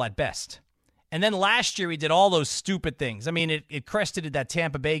marginal at best. And then last year, he did all those stupid things. I mean, it crested at that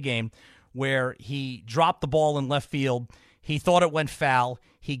Tampa Bay game where he dropped the ball in left field. He thought it went foul.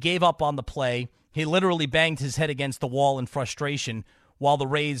 He gave up on the play. He literally banged his head against the wall in frustration while the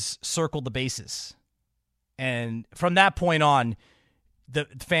Rays circled the bases. And from that point on, the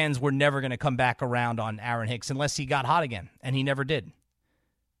fans were never going to come back around on Aaron Hicks unless he got hot again, and he never did.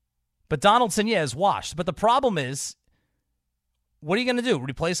 But Donaldson, is washed. But the problem is, what are you going to do?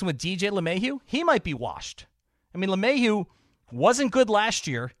 Replace him with DJ LeMahieu? He might be washed. I mean, LeMahieu wasn't good last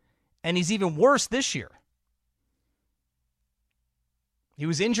year, and he's even worse this year. He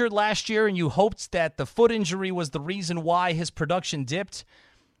was injured last year, and you hoped that the foot injury was the reason why his production dipped.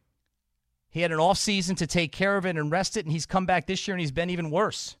 He had an offseason to take care of it and rest it, and he's come back this year, and he's been even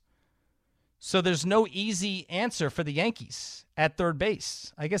worse. So there's no easy answer for the Yankees at third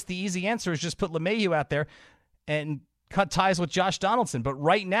base. I guess the easy answer is just put LeMahieu out there and cut ties with Josh Donaldson. But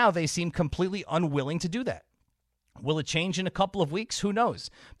right now, they seem completely unwilling to do that. Will it change in a couple of weeks? Who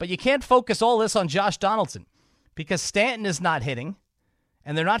knows? But you can't focus all this on Josh Donaldson because Stanton is not hitting,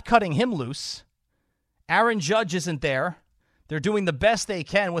 and they're not cutting him loose. Aaron Judge isn't there. They're doing the best they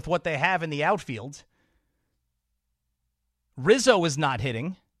can with what they have in the outfield. Rizzo is not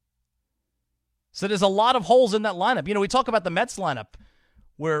hitting. So there's a lot of holes in that lineup. You know, we talk about the Mets lineup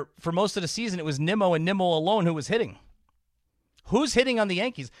where for most of the season it was Nimmo and Nimmo alone who was hitting. Who's hitting on the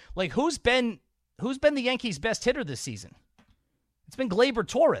Yankees? Like, who's been the Yankees' best hitter this season? It's been Gleyber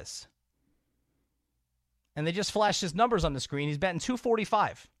Torres. And they just flashed his numbers on the screen. He's batting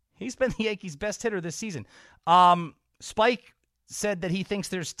 .245. He's been the Yankees' best hitter this season. Spike said that he thinks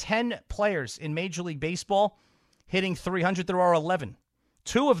there's 10 players in Major League Baseball hitting .300. There are 11.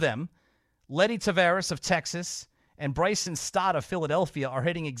 Two of them, Letty Tavares of Texas and Bryson Stott of Philadelphia, are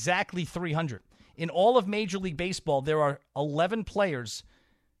hitting exactly .300. In all of Major League Baseball, there are 11 players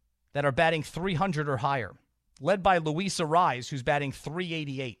that are batting .300 or higher, led by Luis Arraez, who's batting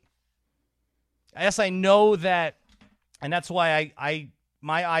 .388. Yes, I know that, and that's why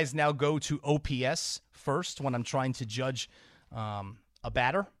my eyes now go to OPS first when I'm trying to judge a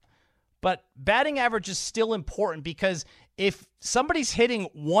batter. But batting average is still important because if somebody's hitting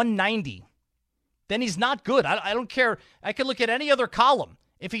 190, then he's not good. I don't care. I can look at any other column.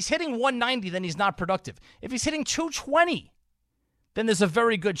 If he's hitting 190, then he's not productive. If he's hitting 220, then there's a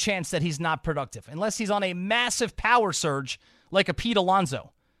very good chance that he's not productive, unless he's on a massive power surge like a Pete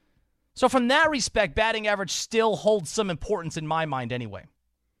Alonso. So from that respect, batting average still holds some importance in my mind anyway.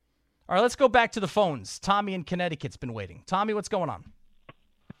 All right, let's go back to the phones. Tommy in Connecticut's been waiting. Tommy, what's going on?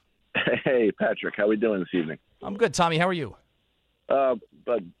 Hey, Patrick. How we doing this evening? I'm good, Tommy. How are you?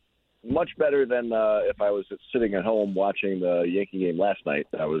 But much better than if I was sitting at home watching the Yankee game last night.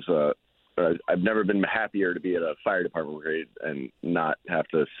 I've never been happier to be at a fire department parade and not have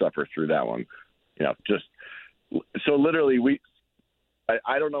to suffer through that one. You know, just so literally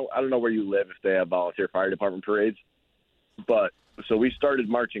I don't know where you live if they have volunteer fire department parades, but so we started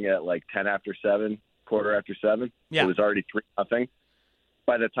marching at like 10 after 7, quarter after 7. Yeah. It was already 3-0.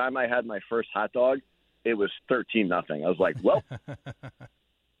 By the time I had my first hot dog, it was 13-0. I was like, well,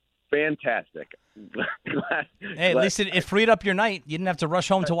 fantastic. Hey, at least it freed up your night. You didn't have to rush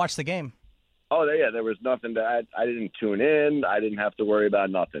home to watch the game. Oh, yeah, there was nothing to I didn't tune in. I didn't have to worry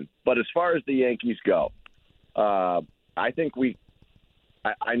about nothing. But as far as the Yankees go, I think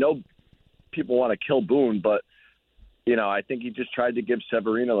I know people want to kill Boone, but, you know, I think he just tried to give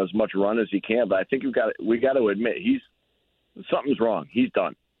Severino as much run as he can. But I think we got to admit something's wrong. He's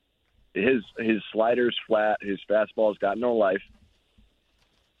done. His slider's flat. His fastball's got no life.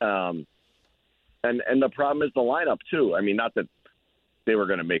 And the problem is the lineup too. I mean, not that they were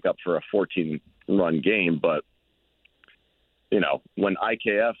going to make up for a 14-run game, but you know, when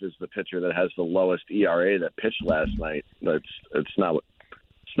IKF is the pitcher that has the lowest ERA that pitched last night, it's not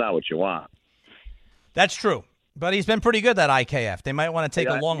what you want. That's true, but he's been pretty good, that IKF. They might want to take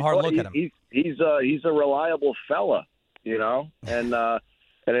a long, hard look at him. He's a reliable fella, you know, and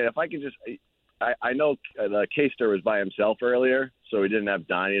if I could just. I know K-Star was by himself earlier, so he didn't have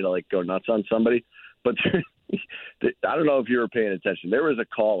Donnie to like go nuts on somebody. But I don't know if you were paying attention. There was a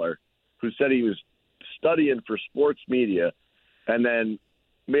caller who said he was studying for sports media, and then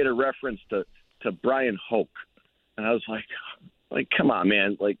made a reference to Brian Hoke, and I was like, come on,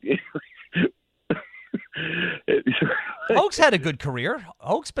 man, like. Hoke's had a good career.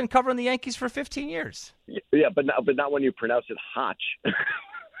 Hoke's been covering the Yankees for 15 years. Yeah, but not when you pronounce it Hotch.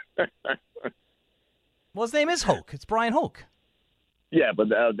 Well, his name is Hoke. It's Brian Hoke. Yeah, but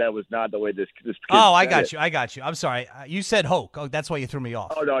that was not the way this kid Oh, I said got you. I'm sorry. You said Hoke. Oh, that's why you threw me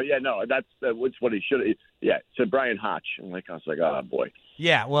off. Oh, no, yeah, no. That's what he should have. Yeah, said Brian Hotch. I was like, oh, boy.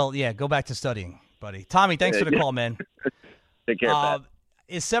 Yeah, well, yeah, go back to studying, buddy. Tommy, thanks for the call, man. Take care, Pat.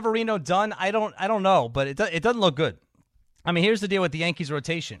 Is Severino done? I don't know, but it doesn't look good. I mean, here's the deal with the Yankees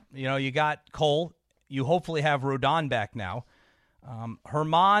rotation. You know, you got Cole. You hopefully have Rodon back now.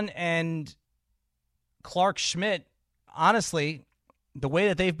 Herman and Clark Schmidt, honestly, the way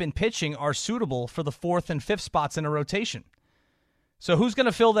that they've been pitching are suitable for the 4th and 5th spots in a rotation. So who's going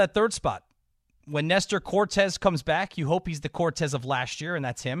to fill that 3rd spot? When Nestor Cortez comes back, you hope he's the Cortez of last year, and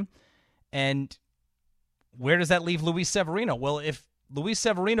that's him. And where does that leave Luis Severino? Well, if Luis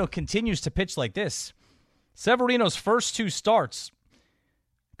Severino continues to pitch like this, Severino's first 2 starts,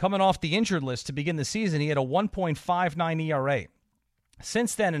 coming off the injured list to begin the season, he had a 1.59 ERA.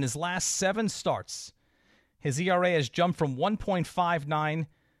 Since then, in his last 7 starts, his ERA has jumped from 1.59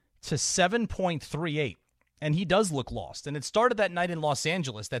 to 7.38, and he does look lost. And it started that night in Los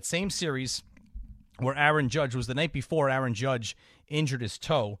Angeles, that same series where Aaron Judge was the night before Aaron Judge injured his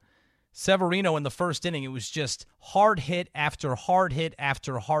toe. Severino in the first inning, it was just hard hit after hard hit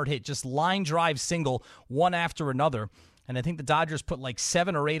after hard hit, just line drive single, one after another. And I think the Dodgers put like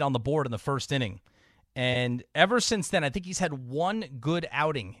 7 or 8 on the board in the first inning. And ever since then, I think he's had one good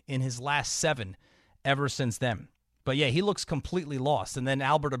outing in his last 7 ever since then. But, yeah, he looks completely lost. And then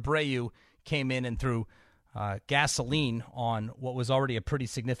Albert Abreu came in and threw gasoline on what was already a pretty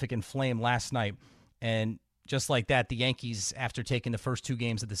significant flame last night. And just like that, the Yankees, after taking the first 2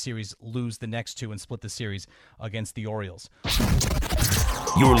 games of the series, lose the next 2 and split the series against the Orioles.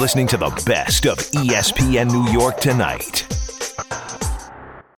 You're listening to the best of ESPN New York tonight.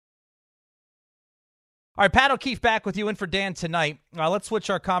 All right, Pat O'Keefe back with you in for Dan tonight. Let's switch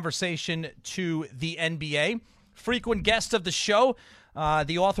our conversation to the NBA. Frequent guest of the show,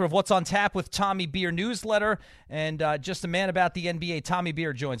 the author of What's on Tap with Tommy Beer newsletter, and just a man about the NBA, Tommy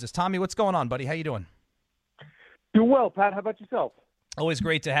Beer joins us. Tommy, what's going on, buddy? How you doing? Doing well, Pat. How about yourself? Always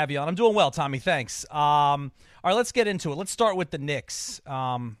great to have you on. I'm doing well, Tommy. Thanks. All right, let's get into it. Let's start with the Knicks.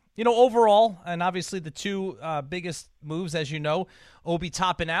 Overall, and obviously the 2 biggest moves, as you know, Obi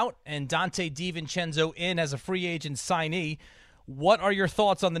Toppin out and Dante DiVincenzo in as a free agent signee. What are your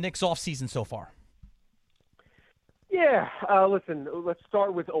thoughts on the Knicks offseason so far? Yeah, listen, let's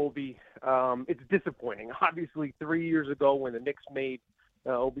start with Obi. It's disappointing. Obviously, 3 years ago when the Knicks made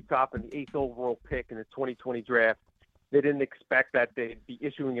Obi Toppin the 8th overall pick in the 2020 draft, they didn't expect that they'd be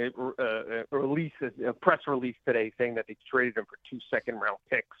issuing a press release today saying that they traded him for 2 second-round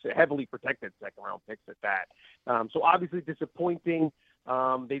picks, heavily protected second-round picks at that. So obviously disappointing.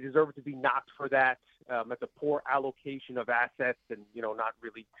 They deserve to be knocked for that. That's a poor allocation of assets and, not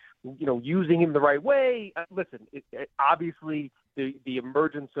really, using him the right way. Listen, obviously the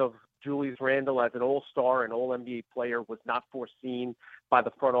emergence of Julius Randle as an all-star and all-NBA player was not foreseen by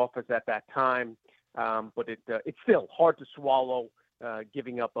the front office at that time. But it's still hard to swallow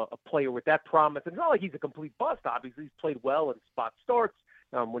giving up a player with that promise. And it's not like he's a complete bust, obviously. He's played well in spot starts.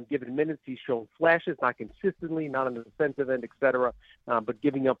 When given minutes, he's shown flashes, not consistently, not on the defensive end, et cetera. But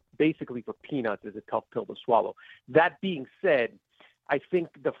giving up basically for peanuts is a tough pill to swallow. That being said, I think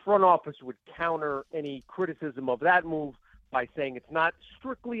the front office would counter any criticism of that move by saying it's not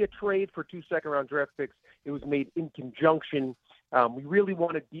strictly a trade for 2 second-round draft picks. It was made in conjunction. We really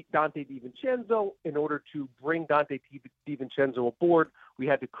wanted Dante DiVincenzo. In order to bring Dante DiVincenzo aboard, we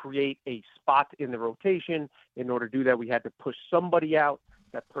had to create a spot in the rotation. In order to do that, we had to push somebody out.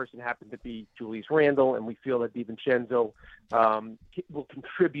 That person happened to be Julius Randle, and we feel that DiVincenzo will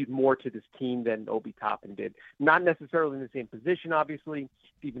contribute more to this team than Obi Toppin did. Not necessarily in the same position, obviously.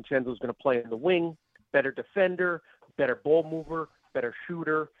 DiVincenzo is going to play in the wing, better defender, better ball mover, better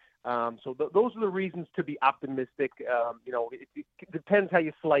shooter. So those are the reasons to be optimistic. It depends how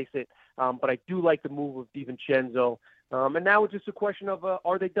you slice it, but I do like the move of DiVincenzo. And now it's just a question of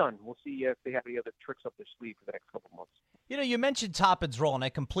are they done? We'll see if they have any other tricks up their sleeve for the next couple of months. You mentioned Toppin's role, and I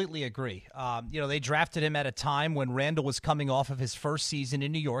completely agree. They drafted him at a time when Randle was coming off of his first season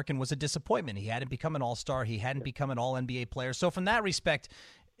in New York and was a disappointment. He hadn't become an all-star. He hadn't become an all-NBA player. So from that respect,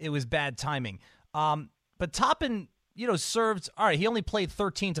 it was bad timing. But Toppin, served, all right, he only played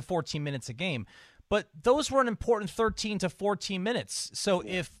 13 to 14 minutes a game, but those were an important 13 to 14 minutes. So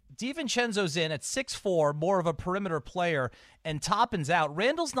if DiVincenzo's in at 6'4", more of a perimeter player, and Toppin's out,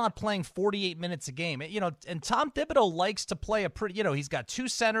 Randle's not playing 48 minutes a game. And Tom Thibodeau likes to play a pretty, he's got 2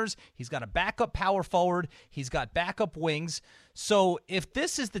 centers, he's got a backup power forward, he's got backup wings. So if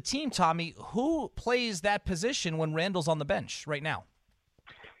this is the team, Tommy, who plays that position when Randle's on the bench right now?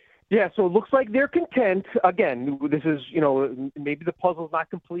 Yeah, so it looks like they're content. Again, this is, maybe the puzzle's not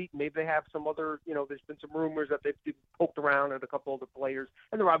complete. Maybe they have some other, there's been some rumors that they've poked around at a couple other players,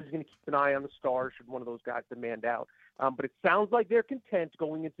 and they're obviously going to keep an eye on the stars should one of those guys demand out. But it sounds like they're content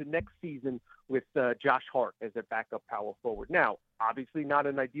going into next season with Josh Hart as their backup power forward. Now, obviously not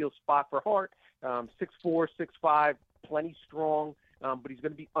an ideal spot for Hart. 6'4", 6'5", plenty strong, but he's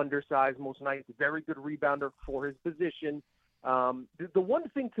going to be undersized most nights. Very good rebounder for his position. The one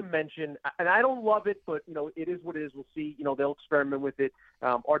thing to mention, and I don't love it, but, it is what it is. We'll see. They'll experiment with it.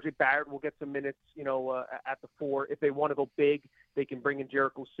 RJ Barrett will get some minutes, at the 4. If they want to go big, they can bring in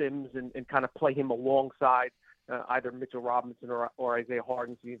Jericho Sims and kind of play him alongside either Mitchell Robinson or Isaiah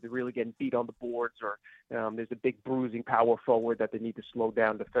Harden. So they're really getting beat on the boards, or there's a big bruising power forward that they need to slow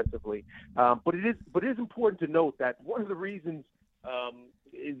down defensively. But it is important to note that one of the reasons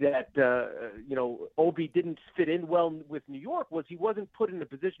Obi didn't fit in well with New York was he wasn't put in a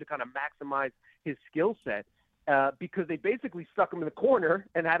position to kind of maximize his skill set because they basically stuck him in the corner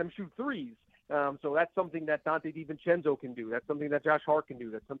and had him shoot threes. So that's something that Dante DiVincenzo can do. That's something that Josh Hart can do.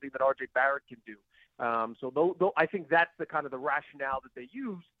 That's something that RJ Barrett can do. So I think that's the kind of the rationale that they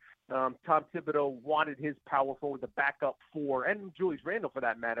use. Tom Thibodeau wanted his power forward, the backup four, and Julius Randle for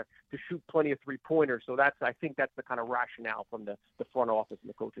that matter, to shoot plenty of three-pointers. So I think that's the kind of rationale from the front office and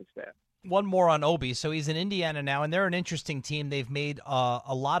the coaching staff. One more on Obi. So he's in Indiana now, and they're an interesting team. They've made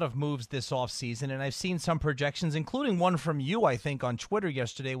a lot of moves this offseason, and I've seen some projections, including one from you, I think, on Twitter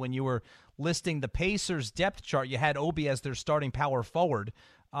yesterday when you were listing the Pacers depth chart. You had Obi as their starting power forward.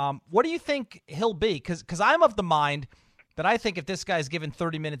 What do you think he'll be? Because I'm of the mind that I think if this guy's given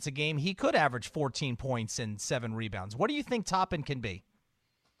 30 minutes a game, he could average 14 points and 7 rebounds. What do you think Toppin can be?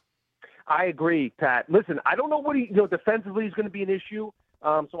 I agree, Pat. Listen, I don't know what defensively is going to be an issue.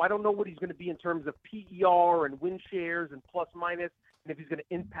 So I don't know what he's going to be in terms of PER and win shares and plus minus, and if he's going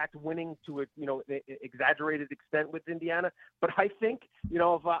to impact winning to an exaggerated extent with Indiana. But I think, if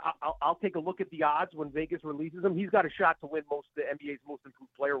I'll take a look at the odds when Vegas releases him, he's got a shot to win the NBA's Most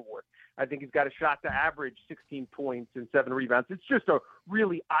Improved Player award. I think he's got a shot to average 16 points and 7 rebounds. It's just a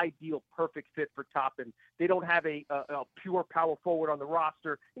really ideal, perfect fit for Toppin. They don't have a pure power forward on the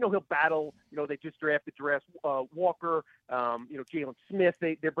roster. He'll battle. They just drafted Walker, Jalen Smith.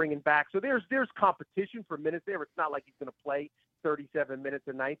 They're bringing back. So there's competition for minutes there. It's not like he's going to play 37 minutes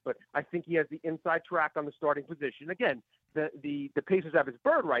a night, but I think he has the inside track on the starting position. Again, the Pacers have his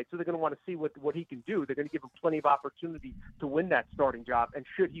bird right, so they're going to want to see what he can do. They're going to give him plenty of opportunity to win that starting job, and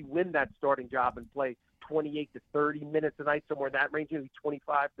should he win that starting job and play 28 to 30 minutes a night, somewhere in that range, maybe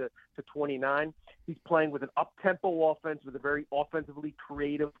 25 to 29, he's playing with an up-tempo offense with a very offensively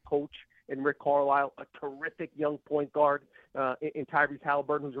creative coach in Rick Carlisle, a terrific young point guard in Tyrese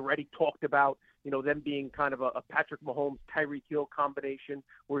Halliburton, who's already talked about them being kind of a Patrick Mahomes, Tyreek Hill combination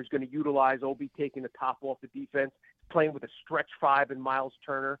where he's going to utilize Obi taking the top off the defense, playing with a stretch 5 and Miles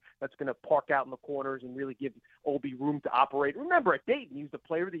Turner that's going to park out in the corners and really give Obi room to operate. Remember, at Dayton, he was the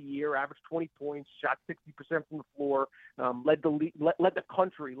player of the year, averaged 20 points, shot 60% from the floor, led the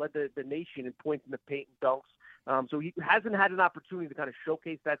country, led the nation in points in the paint and dunks. So he hasn't had an opportunity to kind of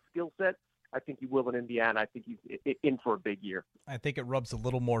showcase that skill set. I think he will in Indiana. I think he's in for a big year. I think it rubs a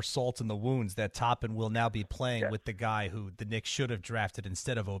little more salt in the wounds that Toppin will now be playing with the guy who the Knicks should have drafted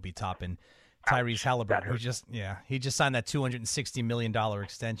instead of Obi Toppin, Tyrese Halliburton, who he just signed that $260 million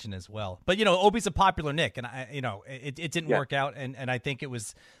extension as well. But Obi's a popular Knick, and it didn't work out, and I think it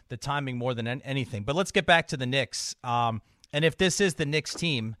was the timing more than anything. But let's get back to the Knicks. And if this is the Knicks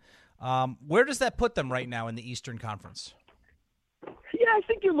team, where does that put them right now in the Eastern Conference? Yeah, I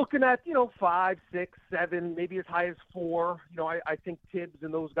think you're looking at, 5, 6, 7, maybe as high as 4. I think Tibbs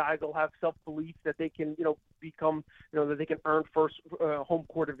and those guys will have self-belief that they can, become, that they can earn first home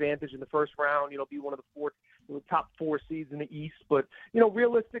court advantage in the first round, be one of the top 4 seeds in the East. But,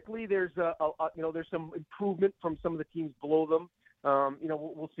 realistically, there's there's some improvement from some of the teams below them.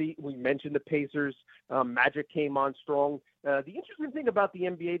 We'll see. We mentioned the Pacers. Magic came on strong. The interesting thing about the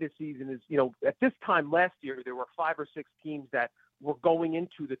NBA this season is, at this time last year, there were 5 or 6 teams that were going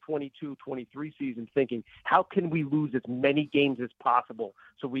into the 22-23 season thinking, how can we lose as many games as possible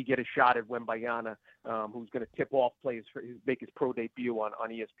so we get a shot at Wembanyama, who's going to make his pro debut on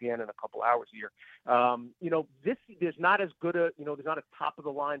ESPN in a couple hours here. There's not as good there's not a top of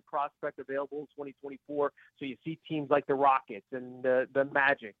the line prospect available in 2024. So you see teams like the Rockets and the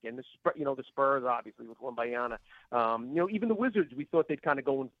Magic and the Spurs, obviously with Wembanyama. Even the Wizards, we thought they'd kind of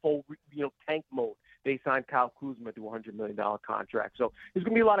go in full tank mode. They signed Kyle Kuzma to a $100 million contract. So there's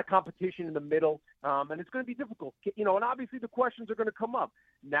going to be a lot of competition in the middle, and it's going to be difficult. And obviously the questions are going to come up.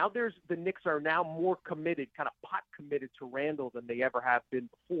 Now the Knicks are now more committed, kind of pot committed to Randle than they ever have been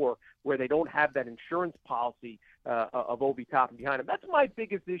before, where they don't have that insurance policy of Obi Toppin behind him. That's my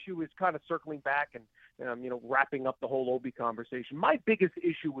biggest issue, is kind of circling back and wrapping up the whole Obi conversation. My biggest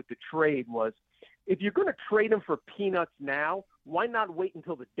issue with the trade was, if you're going to trade him for peanuts now, why not wait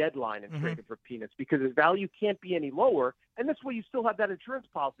until the deadline and trade him for peanuts? Because his value can't be any lower, and this way you still have that insurance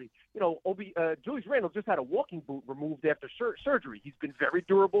policy. Julius Randle just had a walking boot removed after surgery. He's been very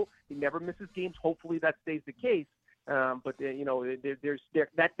durable. He never misses games. Hopefully that stays the case. But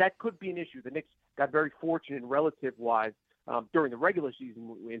that could be an issue. The Knicks got very fortunate relative-wise during the regular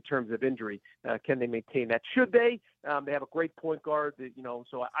season in terms of injury. Can they maintain that? Should they? They have a great point guard.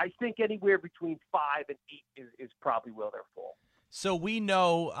 So I think anywhere between 5 and 8 is probably where they'll fall. So we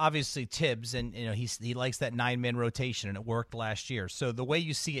know, obviously, Tibbs, and he likes that 9-man rotation, and it worked last year. So the way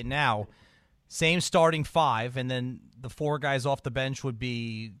you see it now, same starting 5, and then the 4 guys off the bench would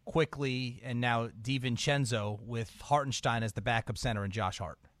be Quickly and now DiVincenzo, with Hartenstein as the backup center and Josh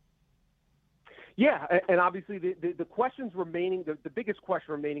Hart. Yeah, and obviously the questions remaining, the biggest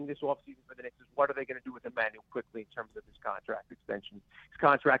question remaining this offseason for the Knicks is, what are they going to do with Emmanuel Quickly in terms of his contract extension? He's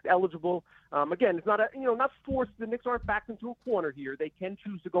contract eligible. Again, it's not not forced. The Knicks aren't backed into a corner here. They can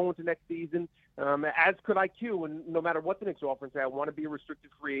choose to go into next season, as could IQ. And no matter what the Knicks offer and say, I want to be a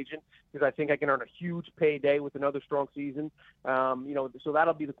restricted free agent because I think I can earn a huge payday with another strong season. So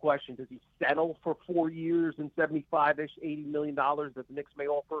that'll be the question. Does he settle for 4 years and $75-ish, $80 million that the Knicks may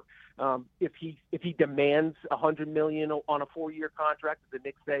offer? If he demands $100 million on a 4-year contract, the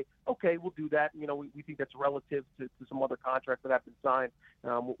Knicks say, okay, we'll do that. We think that's relative to some other contracts that have been signed.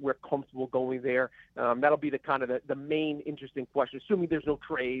 We're comfortable going there. That'll be the main interesting question, assuming there's no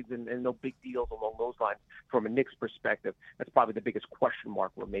trades and no big deals along those lines from a Knicks perspective. That's probably the biggest question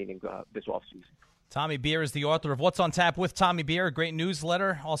mark remaining this offseason. Tommy Beer is the author of What's on Tap with Tommy Beer, a great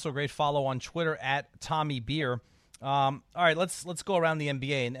newsletter. Also a great follow on Twitter at Tommy Beer. All right, let's go around the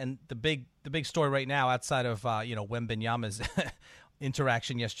NBA and the big story right now outside of Wembanyama's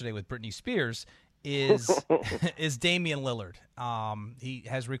interaction yesterday with Britney Spears is Damian Lillard. He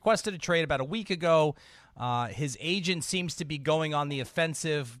has requested a trade about a week ago. His agent seems to be going on the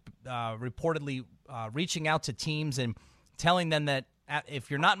offensive, reportedly reaching out to teams and telling them that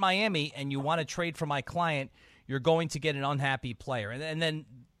if you're not Miami and you want to trade for my client, you're going to get an unhappy player. And then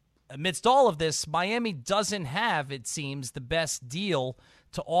amidst all of this, Miami doesn't have, it seems, the best deal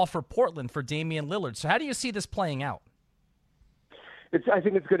to offer Portland for Damian Lillard. So how do you see this playing out? I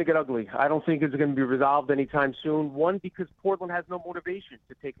think it's going to get ugly. I don't think it's going to be resolved anytime soon. One, because Portland has no motivation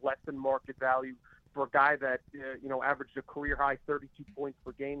to take less than market value for a guy that averaged a career high 32 points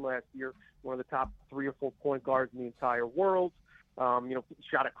per game last year, one of the top 3 or 4 point guards in the entire world.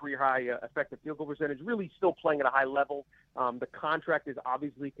 Shot a career high effective field goal percentage, really still playing at a high level. The contract is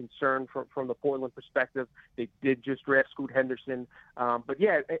obviously concerned from the Portland perspective. They did just draft Scoot Henderson. But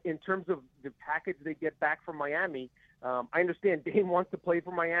yeah, in terms of the package they get back from Miami, I understand Dame wants to play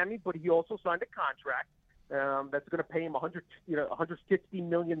for Miami, but he also signed a contract that's going to pay him $150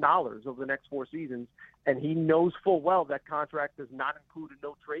 million over the next 4 seasons, and he knows full well that contract does not include a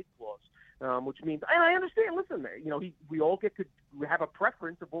no trade clause. Which means, and I understand, listen, we all get to have a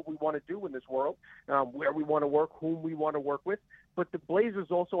preference of what we want to do in this world, where we want to work, whom we want to work with. But the Blazers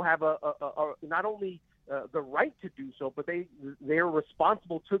also have a not only the right to do so, but they're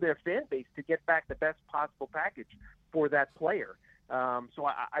responsible to their fan base to get back the best possible package for that player. So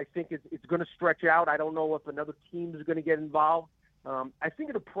I think it's going to stretch out. I don't know if another team is going to get involved. I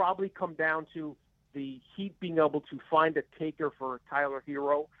think it'll probably come down to the Heat being able to find a taker for Tyler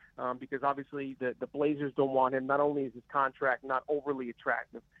Hero. Because obviously the Blazers don't want him. Not only is his contract not overly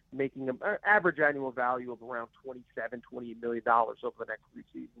attractive, making him average annual value of around $28 million over the next 3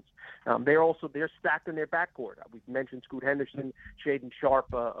 seasons. They're stacked in their backcourt. We've mentioned Scoot Henderson, Shaedon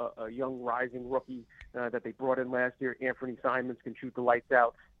Sharpe, a young rising rookie that they brought in last year. Anthony Simons can shoot the lights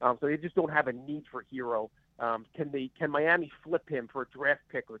out. So they just don't have a need for Hero. Can Miami flip him for a draft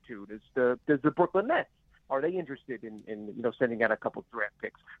pick or two? Does the Brooklyn Nets? Are they interested in sending out a couple of draft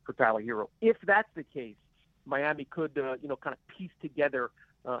picks for Tyler Hero? If that's the case, Miami could kind of piece together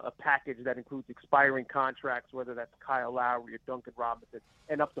a package that includes expiring contracts, whether that's Kyle Lowry or Duncan Robinson,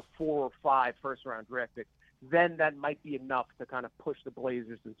 and up to 4 or 5 first-round draft picks. Then that might be enough to kind of push the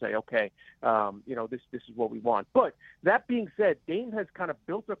Blazers and say, okay, this is what we want. But that being said, Dame has kind of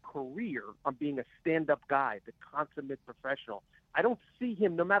built a career on being a stand-up guy, the consummate professional. I don't see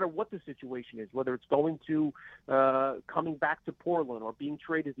him, no matter what the situation is, whether it's going to coming back to Portland or being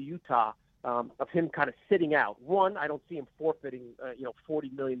traded to Utah, of him kind of sitting out. One, I don't see him forfeiting,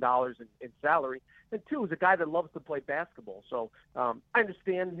 $40 million in salary. And 2, is a guy that loves to play basketball. So I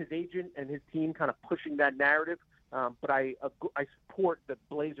understand his agent and his team kind of pushing that narrative. But I support the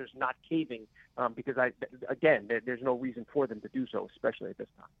Blazers not caving because, there's no reason for them to do so, especially at this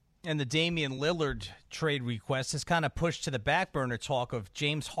time. And the Damian Lillard trade request has kind of pushed to the back burner talk of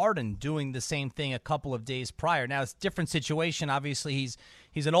James Harden doing the same thing a couple of days prior. Now, it's a different situation. Obviously,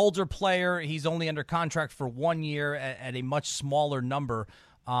 he's an older player. He's only under contract for 1 year at a much smaller number.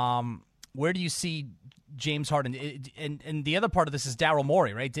 Where do you see James Harden? And the other part of this is Daryl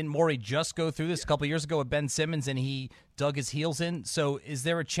Morey, right? Didn't Morey just go through this a couple of years ago with Ben Simmons and he dug his heels in? So is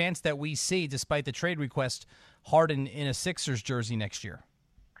there a chance that we see, despite the trade request, Harden in a Sixers jersey next year?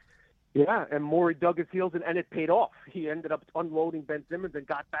 Yeah, and Morey dug his heels and it paid off. He ended up unloading Ben Simmons and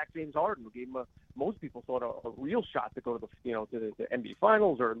got back James Harden, who gave him most people thought a real shot to go to the NBA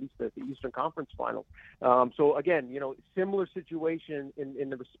Finals or at least the Eastern Conference Finals. So again, similar situation in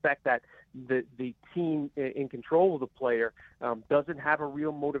the respect that the team in control of the player doesn't have a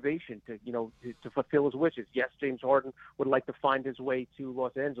real motivation to fulfill his wishes. Yes, James Harden would like to find his way to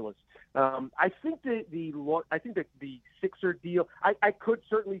Los Angeles. I think that the Sixer deal, I could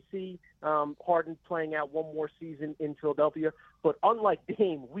certainly see Harden playing out one more season in Philadelphia. But unlike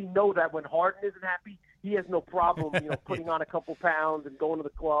Dame, we know that when Harden isn't happy, he has no problem, putting on a couple pounds and going to the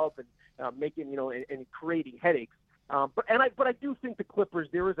club and making, and creating headaches. But I do think the Clippers,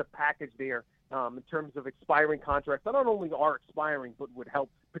 there is a package there in terms of expiring contracts that not only are expiring, but would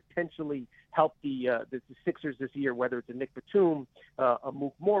potentially help the Sixers this year, whether it's a Nick Batum, a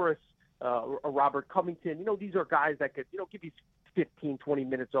Mook Morris, a Robert Covington. These are guys that could, give you 15, 20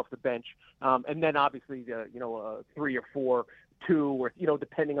 minutes off the bench. And then obviously, 3 or 4, 2, or,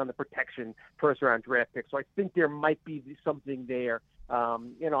 depending on the protection, first-round draft pick. So I think there might be something there.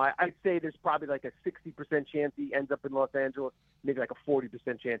 I'd say there's probably like a 60% chance he ends up in Los Angeles, maybe like a 40%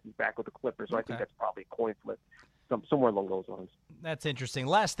 chance he's back with the Clippers. So I think that's probably a coin flip, somewhere along those lines. That's interesting.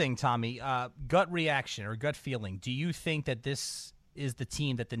 Last thing, Tommy, gut reaction or gut feeling. Do you think that this is the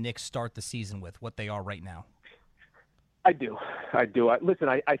team that the Knicks start the season with, what they are right now? I do. Listen,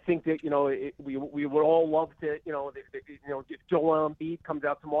 I think that, we would all love to, if Joel Embiid comes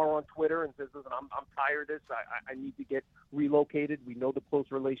out tomorrow on Twitter and says, listen, I'm tired of this. I need to get relocated. We know the close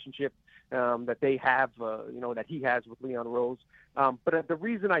relationship that they have, that he has with Leon Rose. But the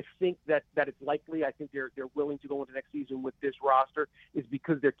reason I think that it's likely, I think they're willing to go into next season with this roster is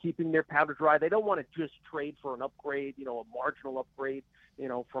because they're keeping their powder dry. They don't want to just trade for an upgrade, a marginal upgrade,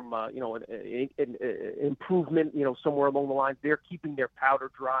 from, an improvement, somewhere along the lines. They're keeping their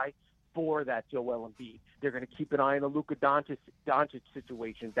powder dry for that Joel Embiid. They're going to keep an eye on the Luka Doncic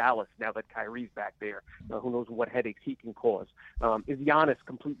situation, Dallas, now that Kyrie's back there. Who knows what headaches he can cause. Is Giannis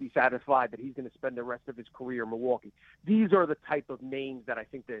completely satisfied that he's going to spend the rest of his career in Milwaukee? These are the type of names that I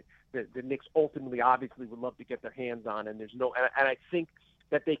think the Knicks ultimately obviously would love to get their hands on, and I think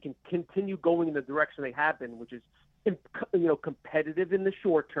that they can continue going in the direction they have been, which is competitive in the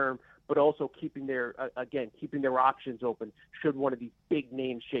short term, but also keeping their options open should one of these big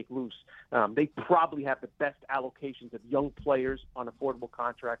names shake loose. They probably have the best allocations of young players on affordable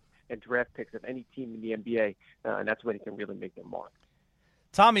contracts and draft picks of any team in the NBA, and that's when they can really make their mark.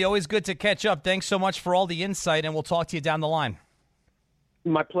 Tommy, always good to catch up. Thanks so much for all the insight, and we'll talk to you down the line.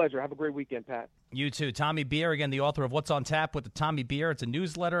 My pleasure. Have a great weekend, Pat. You too. Tommy Beer, again, the author of What's on Tap with the Tommy Beer. It's a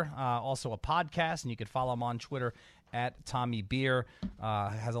newsletter, also a podcast, and you can follow him on Twitter at Tommy Beer.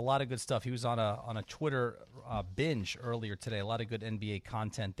 Has a lot of good stuff. He was on a Twitter binge earlier today. A lot of good NBA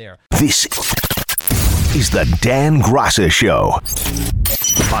content there. This is the Dan Graca Show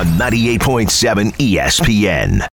on 98.7 ESPN.